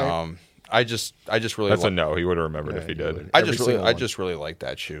 but right. I just really That's a like, no. He would have remembered if he he did. would. I Every just single one. really like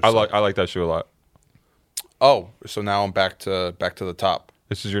that shoe. I So- like that shoe a lot. Oh, so now I'm back to the top.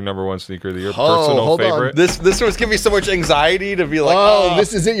 This is your number 1 sneaker of the year. Oh, Personal hold on. favorite. This one's giving me so much anxiety to be like, Oh,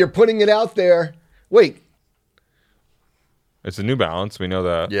 this is it. You're putting it out there. Wait, It's a New Balance. We know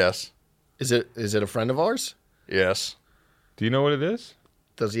that. yes, is it a friend of ours? yes, Do you know what it is?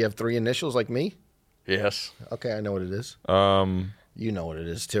 Does he have 3 initials like me? yes. Okay, I know what it is. Um, You know what it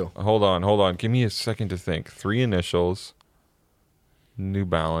is too. hold on. Give me a second to think. 3 initials. New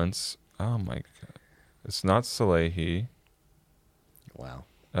Balance. Oh my god. It's not Salehi. Wow.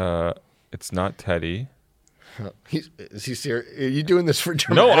 It's not Teddy. Is he serious? Are you doing this for No,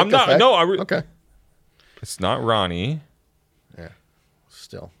 dramatic I'm not. effect? No, Okay. It's not Ronnie. Yeah.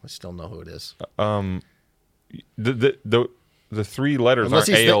 I still know who it is. The 3 letters Unless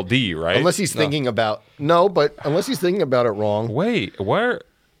aren't he's thi- ALD, right? Unless he's thinking about unless he's thinking about it wrong. Wait, where?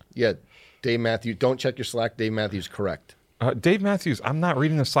 Yeah, Dave Matthews. Don't check your Slack. Dave Matthews, correct. Dave Matthews. I'm not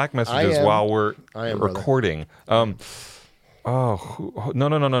reading the Slack messages am. while we're I am, brother. recording. No.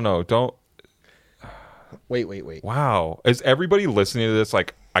 Don't. Wait. Wow. Is everybody listening to this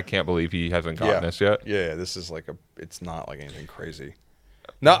like, I can't believe he hasn't gotten this yet? Yeah, this is like it's not like anything crazy.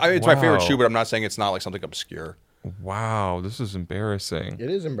 No, I mean, it's my favorite Wow. shoe, but I'm not saying it's not like something obscure. Wow, this is embarrassing. It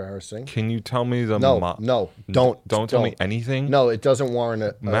is embarrassing. Can you tell me the No, don't tell me anything? No, it doesn't warrant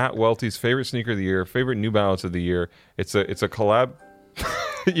it. Matt Welty's favorite sneaker of the year, favorite New Balance of the year. It's a collab.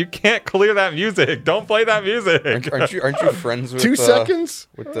 You can't clear that music. Don't play that music. Aren't you friends with 2 seconds.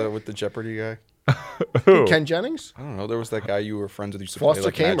 with the Jeopardy guy? Who? Ken Jennings. I don't know. There was that guy you were friends with. Used to Foster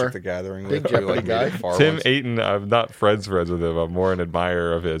play like Kamer. Magic the Gathering. Big with, who, Jeopardy made guy. it far Tim once. Ayton, I'm not friends with him. I'm more an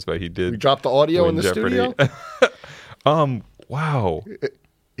admirer of his, but he did. We dropped the audio in win the Jeopardy. studio. Wow.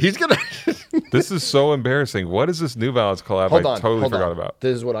 He's gonna This is so embarrassing. What is this New Balance collab hold I on. totally hold forgot on. about?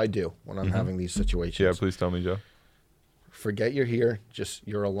 This is what I do when I'm having these situations. Yeah, please tell me, Joe. Forget you're here. Just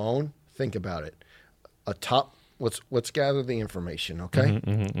you're alone. Think about it. A top. Let's gather the information. Okay.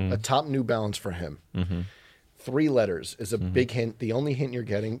 A top New Balance for him. 3 letters is a big hint. The only hint you're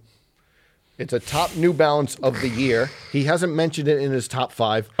getting. It's a top New Balance of the year. He hasn't mentioned it in his top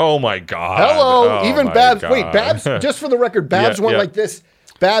 5. Oh my God. Hello, Oh even my Babs. God. Wait, Babs. Just for the record, Babs Yeah, went yeah. like this.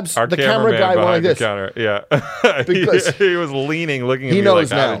 Babs, Our the camera guy, went like behind the this. counter. Yeah. Because he was leaning, looking at he me like,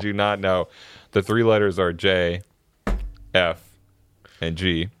 knows how now. did you not know? The 3 letters are J, F, and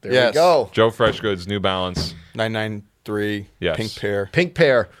G. There Yes. we go. Joe Freshgoods, New Balance. 99 3, Yes. pink pair. Pink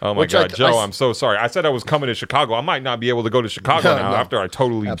pair. Oh my which God, Joe, I'm so sorry. I said I was coming to Chicago. I might not be able to go to Chicago now No. after I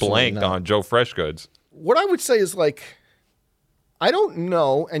totally Absolutely blanked not. on Joe Freshgoods. What I would say is like, I don't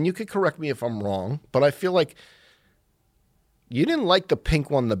know, and you could correct me if I'm wrong, but I feel like you didn't like the pink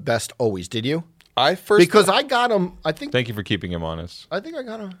one the best always, did you? I first Because I got him. I think Thank you for keeping him honest. I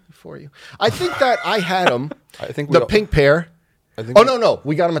got him for you. I think that I had him. I think we the all- pink pair. I think Oh we- no,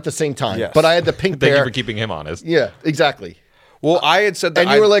 we got them at the same time. Yes. But I had the pink Thank pair. you for keeping him honest. Yeah, exactly. Well, I had said that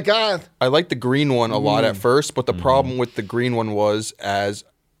And you were like, I liked the green one a lot at first, but the Mm-hmm. problem with the green one was as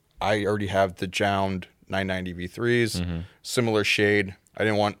I already have the Jound 990 V3s, Mm-hmm. similar shade. I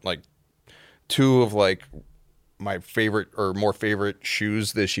didn't want like 2 of like my favorite or more favorite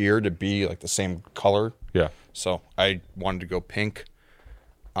shoes this year to be like the same color. Yeah. So I wanted to go pink.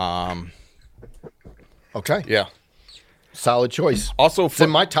 okay, Yeah. solid choice. Also, It's in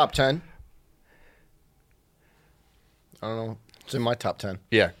my top 10. I don't know. It's in my top 10.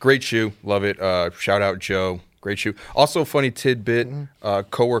 yeah, great shoe. Love it. Shout out Joe. Great shoe. Also, funny tidbit,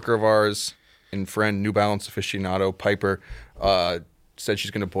 coworker of ours and friend, New Balance aficionado, Piper, said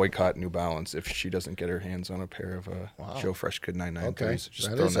she's going to boycott New Balance if she doesn't get her hands on a pair of Joe Freshgood 993s. Okay, Just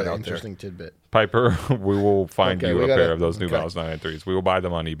that throwing is that an out interesting tidbit. Piper, we will find Okay, you we a gotta- pair of those New okay. Balance 993s. We will buy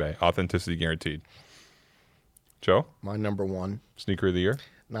them on eBay. Authenticity guaranteed. Joe, My number one, sneaker of the year?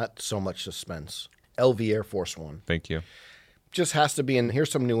 not so much suspense. LV Air Force One. Thank you. Just has to be in.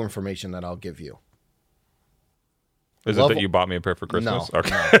 Here's some new information that I'll give you. Is Love- it that you bought me a pair for Christmas? No, Okay.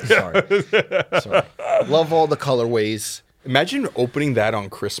 no, sorry. Love all the colorways. Imagine opening that on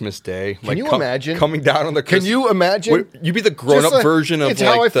Christmas Day. Can you imagine? Coming down on the Can you imagine? You'd be the grown-up Just version of it's like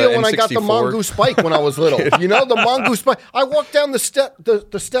how I the feel N64. when I got the mongoose spike when I was little. You know, the mongoose spike. I walked down the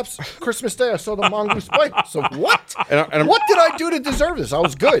steps Christmas Day. I saw the mongoose spike. So what? And what did I do to deserve this? I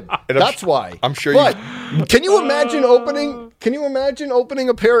was good. That's why. I'm sure But can you imagine opening? Can you imagine opening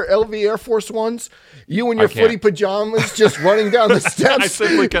a pair of LV Air Force Ones? You in your can't. footy pajamas just running down the steps. I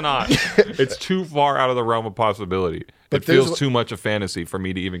simply cannot. It's too far out of the realm of possibility. But It there's feels what- too much a fantasy for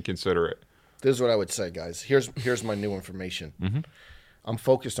me to even consider it. This is what I would say, guys. Here's my new information. Mm-hmm. I'm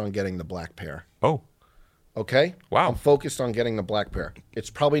focused on getting the black pair. Oh, Okay? Wow. I'm focused on getting the black pair. It's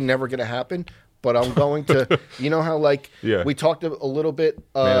probably never going to happen, but I'm going to. You know how Yeah. we talked a little bit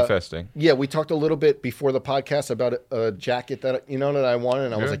manifesting. Yeah, we talked a little bit before the podcast about a jacket that that I wanted,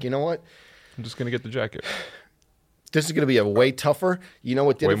 and I was Yeah. like, you know what? I'm just going to get the jacket. This is going to be a way tougher. You know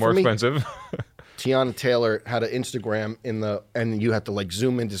what did Way it more for me? expensive. Tiana Taylor had an Instagram and you had to like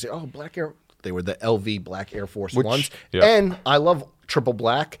zoom in to say, oh, black Air. They were the LV Black Air Force Ones, yeah. and I love triple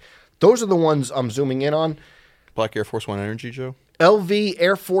black. Those are the ones I'm zooming in on. Black Air Force One Energy, Joe? LV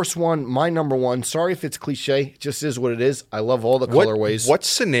Air Force One, my number one. Sorry if it's cliche, it just is what it is. I love all the colorways. What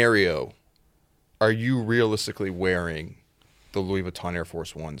scenario are you realistically wearing the Louis Vuitton Air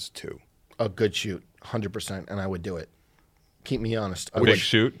Force Ones to? A good shoot, 100%, and I would do it. Keep me honest. I Big would.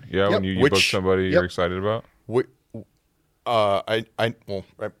 shoot. Yeah, Yep. when you Which- book somebody Yep. you're excited about.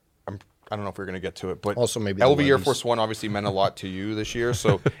 I don't know if we're going to get to it, but Also maybe the LV Air leggings. Force One obviously meant a lot to you this year.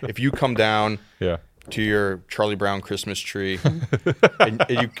 So if you come down Yeah. to your Charlie Brown Christmas tree and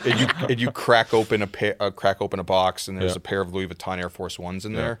you crack open a box and there's Yeah. a pair of Louis Vuitton Air Force Ones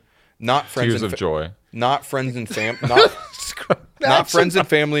in there, not friends Tears and of joy. not friends and not friends and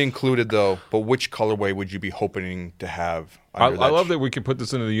family included though. But which colorway would you be hoping to have? I under love that we can put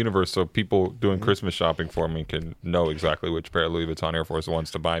this into the universe so people doing Christmas shopping for me can know exactly which pair of Louis Vuitton Air Force Ones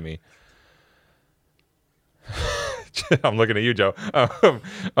to buy me. I'm looking at you, Joe.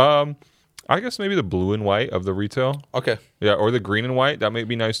 I guess maybe the blue and white of the retail. Okay. Yeah, or the green and white. That may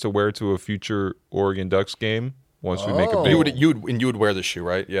be nice to wear to a future Oregon Ducks game once we make a Oh. big. You would wear this shoe,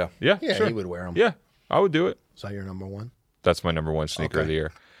 right? Yeah. Yeah, Yeah, sure. he would wear them. Yeah, I would do it. Is that your number one? That's my number one sneaker of Okay. the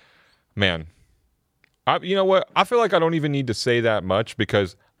year. Man, you know what? I feel like I don't even need to say that much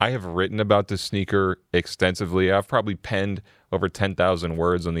because I have written about this sneaker extensively. I've probably penned over 10,000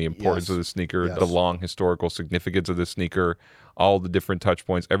 words on the importance Yes. of the sneaker, Yes. the long historical significance of the sneaker, all the different touch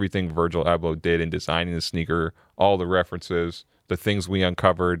points, everything Virgil Abloh did in designing the sneaker, all the references, the things we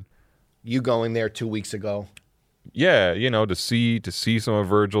uncovered. You going there 2 weeks ago? Yeah, to see some of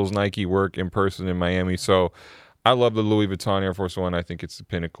Virgil's Nike work in person in Miami. So I love the Louis Vuitton Air Force One. I think it's the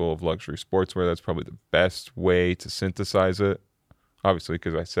pinnacle of luxury sportswear. That's probably the best way to synthesize it. Obviously,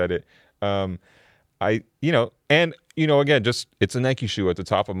 because I said it. Again, just it's a Nike shoe at the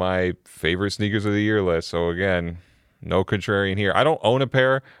top of my favorite sneakers of the year list. So again, no contrarian here. I don't own a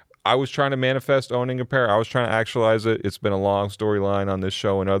pair. I was trying to manifest owning a pair. I was trying to actualize it. It's been a long storyline on this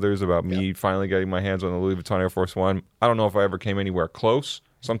show and others about me finally getting my hands on the Louis Vuitton Air Force One. I don't know if I ever came anywhere close.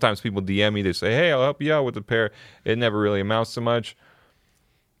 Sometimes people DM me, they say, hey, I'll help you out with the pair. It never really amounts to much.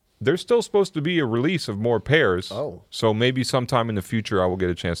 There's still supposed to be a release of more pairs. Oh. So maybe sometime in the future I will get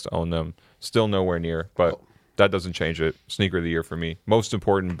a chance to own them. Still nowhere near, but that doesn't change it. Sneaker of the year for me. Most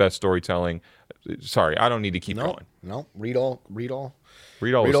important, best storytelling. Sorry, I don't need to keep going. No, read all Read all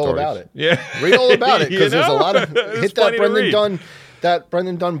Read the all stories. about it. Yeah. Read all about it You because there's a know? lot of There's hit plenty to read. that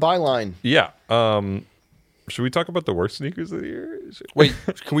Brendan Dunn byline. Yeah. Should we talk about the worst sneakers of the year? Wait,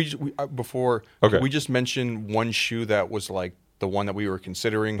 can before Okay. can we just mention one shoe that was like the one that we were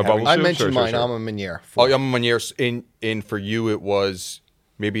considering? A bubble having- I Sure, mentioned sure, mine. sure. I'm a Meunier. Oh, I'm Meunier. In for you, it was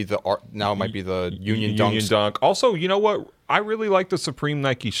maybe the art. Now it might be the Union Dunks. Dunk. Also, you know what? I really like the Supreme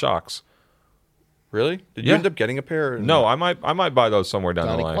Nike Shocks. Really? Did Yeah. you end up getting a pair? or No, not? I might buy those somewhere down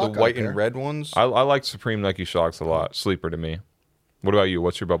Donnie the line. Kwok. the white pair. and red ones. I like Supreme Nike Shocks a lot. Sleeper to me. What about you?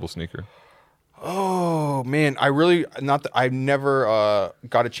 What's your bubble sneaker? Oh man, I really not. That I've never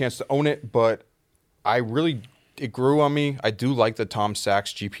got a chance to own it, but it grew on me. I do like the Tom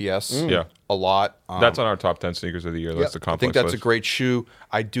Sachs GPS. Yeah. a lot. That's on our top 10 sneakers of the year. That's the Yep. I complex think that's list. a great shoe.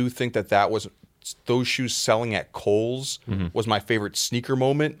 I do think that was those shoes selling at Kohl's was my favorite sneaker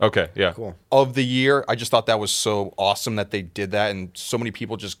moment Okay, yeah. Cool. of the year. I just thought that was so awesome that they did that, and so many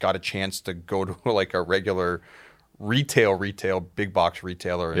people just got a chance to go to like a regular retail big box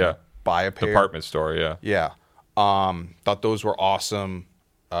retailer and Yeah. buy a pair. Department store, yeah. Yeah. Thought those were awesome.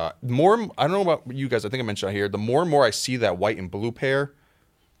 More, I don't know about you guys. I think I mentioned out here. The more and more I see that white and blue pair,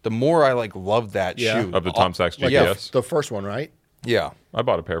 the more I like love that Yeah. shoe. Of the Tom Sachs Like GPS. the first one, right? Yeah. I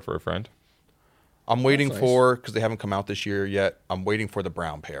bought a pair for a friend. I'm waiting nice. for, because they haven't come out this year yet, I'm waiting for the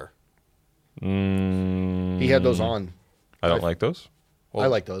brown pair. He had those on. I don't like those. I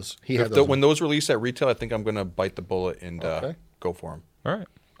like those. He If had those. when those release at retail, I think I'm going to bite the bullet and Okay. go for them. All right.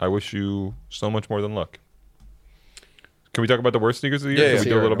 I wish you so much more than luck. Can we talk about the worst sneakers of the year? Yeah, Can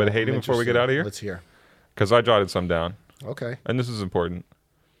we do a little bit of hating before we get out of here? Let's hear. Because I jotted some down, Okay. and this is important.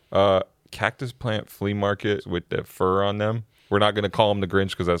 Cactus plant flea market with the fur on them. We're not going to call them the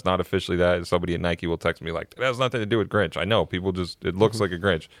Grinch because that's not officially that. Somebody at Nike will text me like, that has nothing to do with Grinch. I know. People just, it looks like a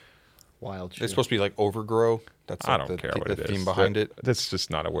Grinch. Wild shoe. It's supposed to be like Overgrow. That's I like don't care what the it is. theme behind it. That's just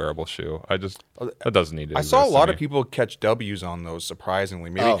not a wearable shoe. That doesn't need to I saw a exist to lot me. of people catch W's on those, surprisingly.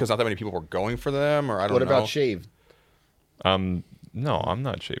 Maybe Oh. because not that many people were going for them, or I don't What know. about shaved? No, I'm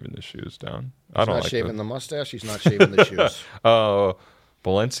not shaving the shoes down. I He's don't not like shaving the mustache. He's not shaving the shoes.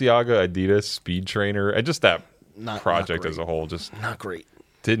 Balenciaga, Adidas, Speed Trainer, and just that Not project great. as a whole just Not great.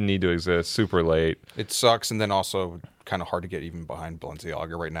 didn't need to exist. Super late. It sucks, and then also kind of hard to get even behind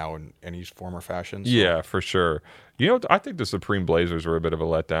Balenciaga right now in any form or fashion. So. Yeah, for sure. You know, I think the Supreme Blazers were a bit of a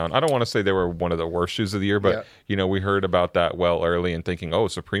letdown. I don't want to say they were one of the worst shoes of the year, but Yeah. you know, we heard about that well early and thinking, oh,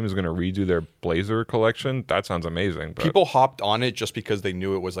 Supreme is going to redo their Blazer collection. That sounds amazing. But People hopped on it just because they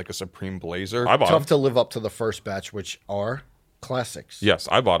knew it was like a Supreme Blazer. I bought Tough them. to live up to the first batch, which are classics. Yes,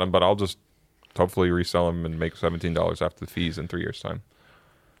 I bought them, but I'll just hopefully resell them and make $17 after the fees in 3 years' time.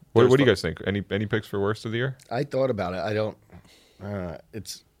 What do you guys think? Any picks for worst of the year? I thought about it. I don't.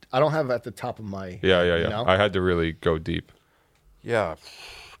 I don't have it at the top of my. Yeah. You know? I had to really go deep. Yeah,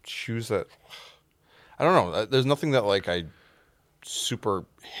 shoes that I don't know. There's nothing that like I super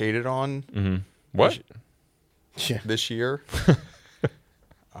hated on What? Yeah. this year.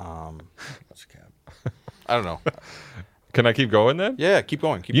 That's a cap. I don't know. Can I keep going then? Yeah, keep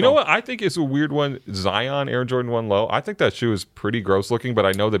going. Keep You know going. what? I think it's a weird one. Zion Air Jordan 1 Low. I think that shoe is pretty gross looking, but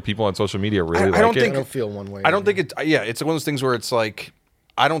I know that people on social media really I like don't it. I think- don't feel one way. I don't think it. Yeah, it's one of those things where it's like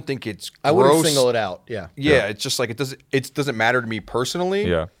I don't think it's. Gross. I wouldn't single it out. Yeah. Yeah, it's just like it doesn't matter to me personally.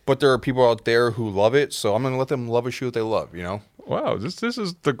 Yeah. But there are people out there who love it, so I'm gonna let them love a shoe that they love. You know. Wow, this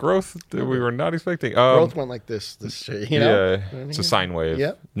is the growth that we were not expecting. Growth went like this shit, you know? Yeah, it's a sine wave.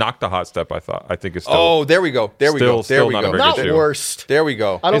 Yep. Knock the hot step. I think it's still. Oh, there we go. There we go. There Still we not a go. very Not good shoe. worst. There we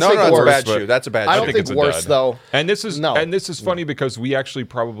go. I don't no, think no, that's a worst, bad but shoe. That's a bad I shoe. don't think it's a worse dud. though. And this is No. funny because we actually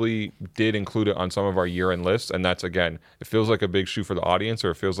probably did include it on some of our year-end lists, and that's again, it feels like a big shoe for the audience, or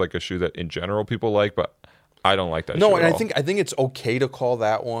it feels like a shoe that in general people like, but I don't like that. No, shoe and at I all. think it's okay to call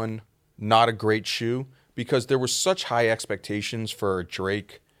that one not a great shoe because there were such high expectations for a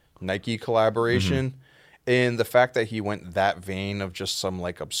Drake Nike collaboration. And the fact that he went that vein of just some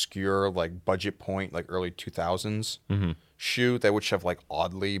like obscure like budget point like early 2000s shoe that which have like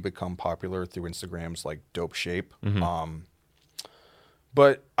oddly become popular through Instagram's like dope shape.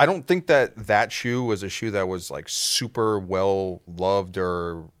 But I don't think that shoe was a shoe that was like super well loved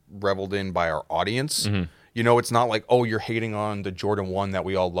or reveled in by our audience. You know, it's not like, oh, you're hating on the Jordan 1 that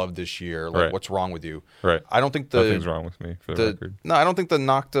we all loved this year. Like, Right. what's wrong with you? Right. I don't think Nothing's wrong with me for the record. No, I don't think the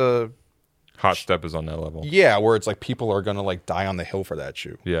Nocta Hot Step is on that level. Yeah, where it's like people are gonna like die on the hill for that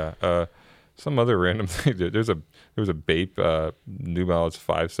shoe. Yeah. Some other random thing. There was a Bape New Balance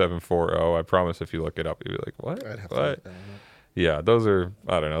 5740. I promise if you look it up, you'll be like, what? I'd have to What? look that one up. Yeah, those are,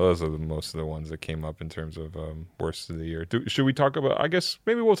 I don't know, those are most of the ones that came up in terms of worst of the year. Should we talk about, I guess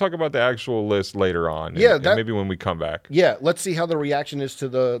maybe we'll talk about the actual list later on. Yeah, and maybe when we come back. Yeah, let's see how the reaction is to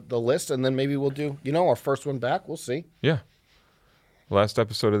the list, and then maybe we'll do, our first one back. We'll see. Yeah. Last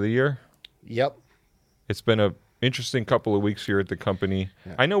episode of the year. Yep. It's been a interesting couple of weeks here at the company.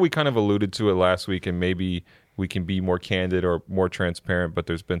 Yeah. I know we kind of alluded to it last week, and maybe we can be more candid or more transparent, but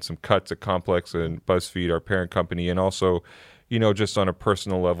there's been some cuts at Complex and BuzzFeed, our parent company, and also, just on a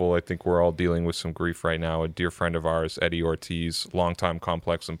personal level, I think we're all dealing with some grief right now. A dear friend of ours, Eddie Ortiz, longtime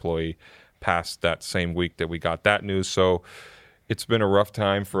Complex employee, passed that same week that we got that news. So it's been a rough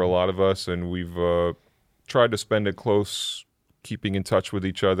time for a lot of us, and we've tried to spend it close, keeping in touch with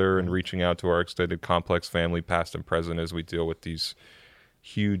each other and reaching out to our extended Complex family, past and present, as we deal with these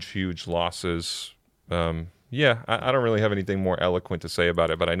huge losses. I don't really have anything more eloquent to say about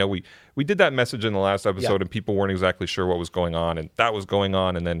it, but I know we did that message in the last episode, and people weren't exactly sure what was going on, and that was going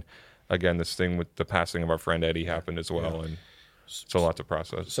on, and then again this thing with the passing of our friend Eddie happened as well, and it's a lot to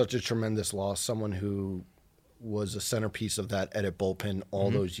process. Such a tremendous loss. Someone who was a centerpiece of that edit bullpen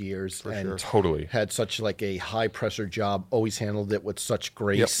all those years, and totally had such like a high pressure job. Always handled it with such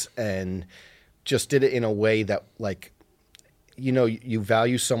grace, and just did it in a way that like. You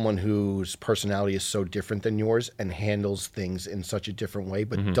value someone whose personality is so different than yours and handles things in such a different way,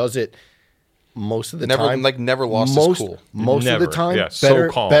 but does it most of the time. Never lost his cool. Most of the time, so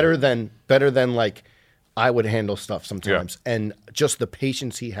calm. better than like I would handle stuff sometimes. Yeah. And just the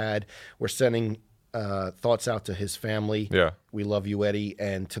patience he had. We're sending thoughts out to his family. Yeah. We love you, Eddie,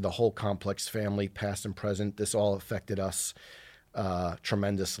 and to the whole Complex family, past and present. This all affected us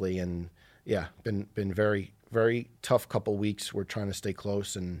tremendously, and been very, very tough couple weeks. We're trying to stay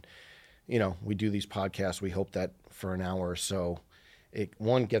close, and we do these podcasts. We hope that for an hour or so, it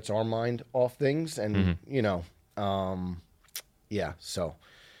gets our mind off things, and I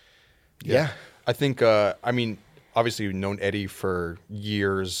think obviously you've known Eddie for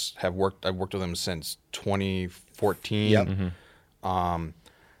years. I've worked with him since 2014. Yep.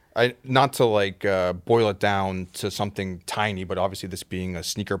 Not to boil it down to something tiny, but obviously this being a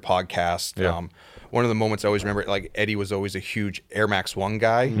sneaker podcast, one of the moments I always remember, Eddie was always a huge Air Max 1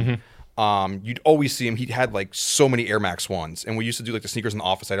 guy. You'd always see him. He had so many Air Max 1s, and we used to do the sneakers in the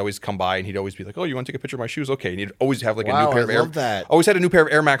office. I'd always come by, and he'd always be like, "Oh, you want to take a picture of my shoes? Okay." And he'd always have a new pair of Air. That. Always had a new pair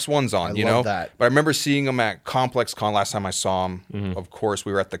of Air Max 1s on. I love that. But I remember seeing him at Complex Con last time I saw him. Of course,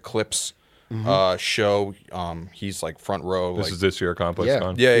 we were at the Clips show. He's front row. This is this year, Complex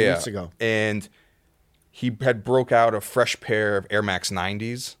Con. Yeah. Weeks ago. And he had broke out a fresh pair of Air Max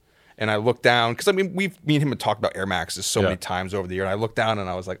 90s. And I looked down, because me and him had talked about Air Maxes so many times over the year. And I looked down and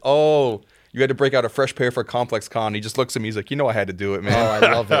I was like, oh, you had to break out a fresh pair for Complex Con. He just looks at me. He's like, I had to do it, man. Oh,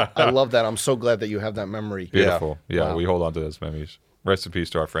 I love it. I love that. I'm so glad that you have that memory. Beautiful. Yeah, Wow. We hold on to those memories. Rest in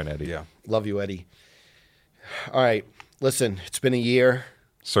peace to our friend Eddie. Yeah. Love you, Eddie. All right. Listen, it's been a year.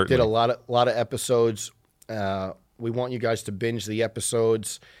 Certainly. Did a lot of episodes. We want you guys to binge the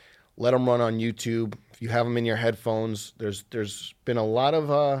episodes. Let them run on YouTube. If you have them in your headphones, there's been a lot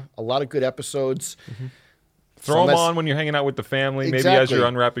of good episodes. Throw them on when you're hanging out with the family, maybe as Exactly. you're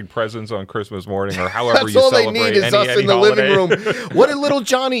unwrapping presents on Christmas morning or however That's you all they celebrate need is any us in the holiday. living room. What did little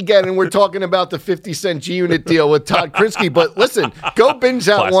Johnny get? And we're talking about the 50-cent G-Unit deal with Todd Krinsky. But listen, go binge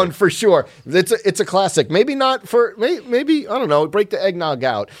that Classic. one for sure. It's a classic. Maybe not for maybe I don't know. Break the eggnog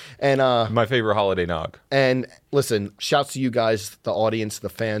out and My favorite holiday nog. and listen. Shouts to you guys, the audience, the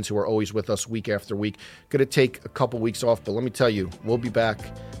fans who are always with us week after week. Going to take a couple weeks off, but let me tell you, we'll be back.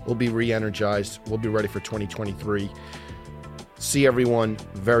 We'll be re-energized. We'll be ready for 2023. See everyone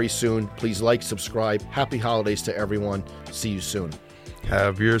very soon. Please like, subscribe. Happy holidays to everyone. See you soon.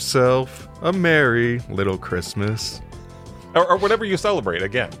 Have yourself a merry little Christmas. Or whatever you celebrate,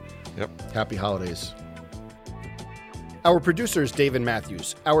 again. Yep. Happy holidays. Our producer is David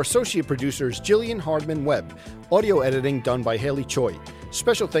Matthews. Our associate producer is Jillian Hardman Webb. Audio editing done by Haley Choi.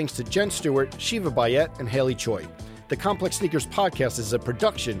 Special thanks to Jen Stewart, Shiva Bayet, and Haley Choi. The Complex Sneakers Podcast is a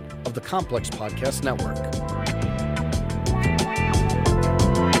production of the Complex Podcast Network.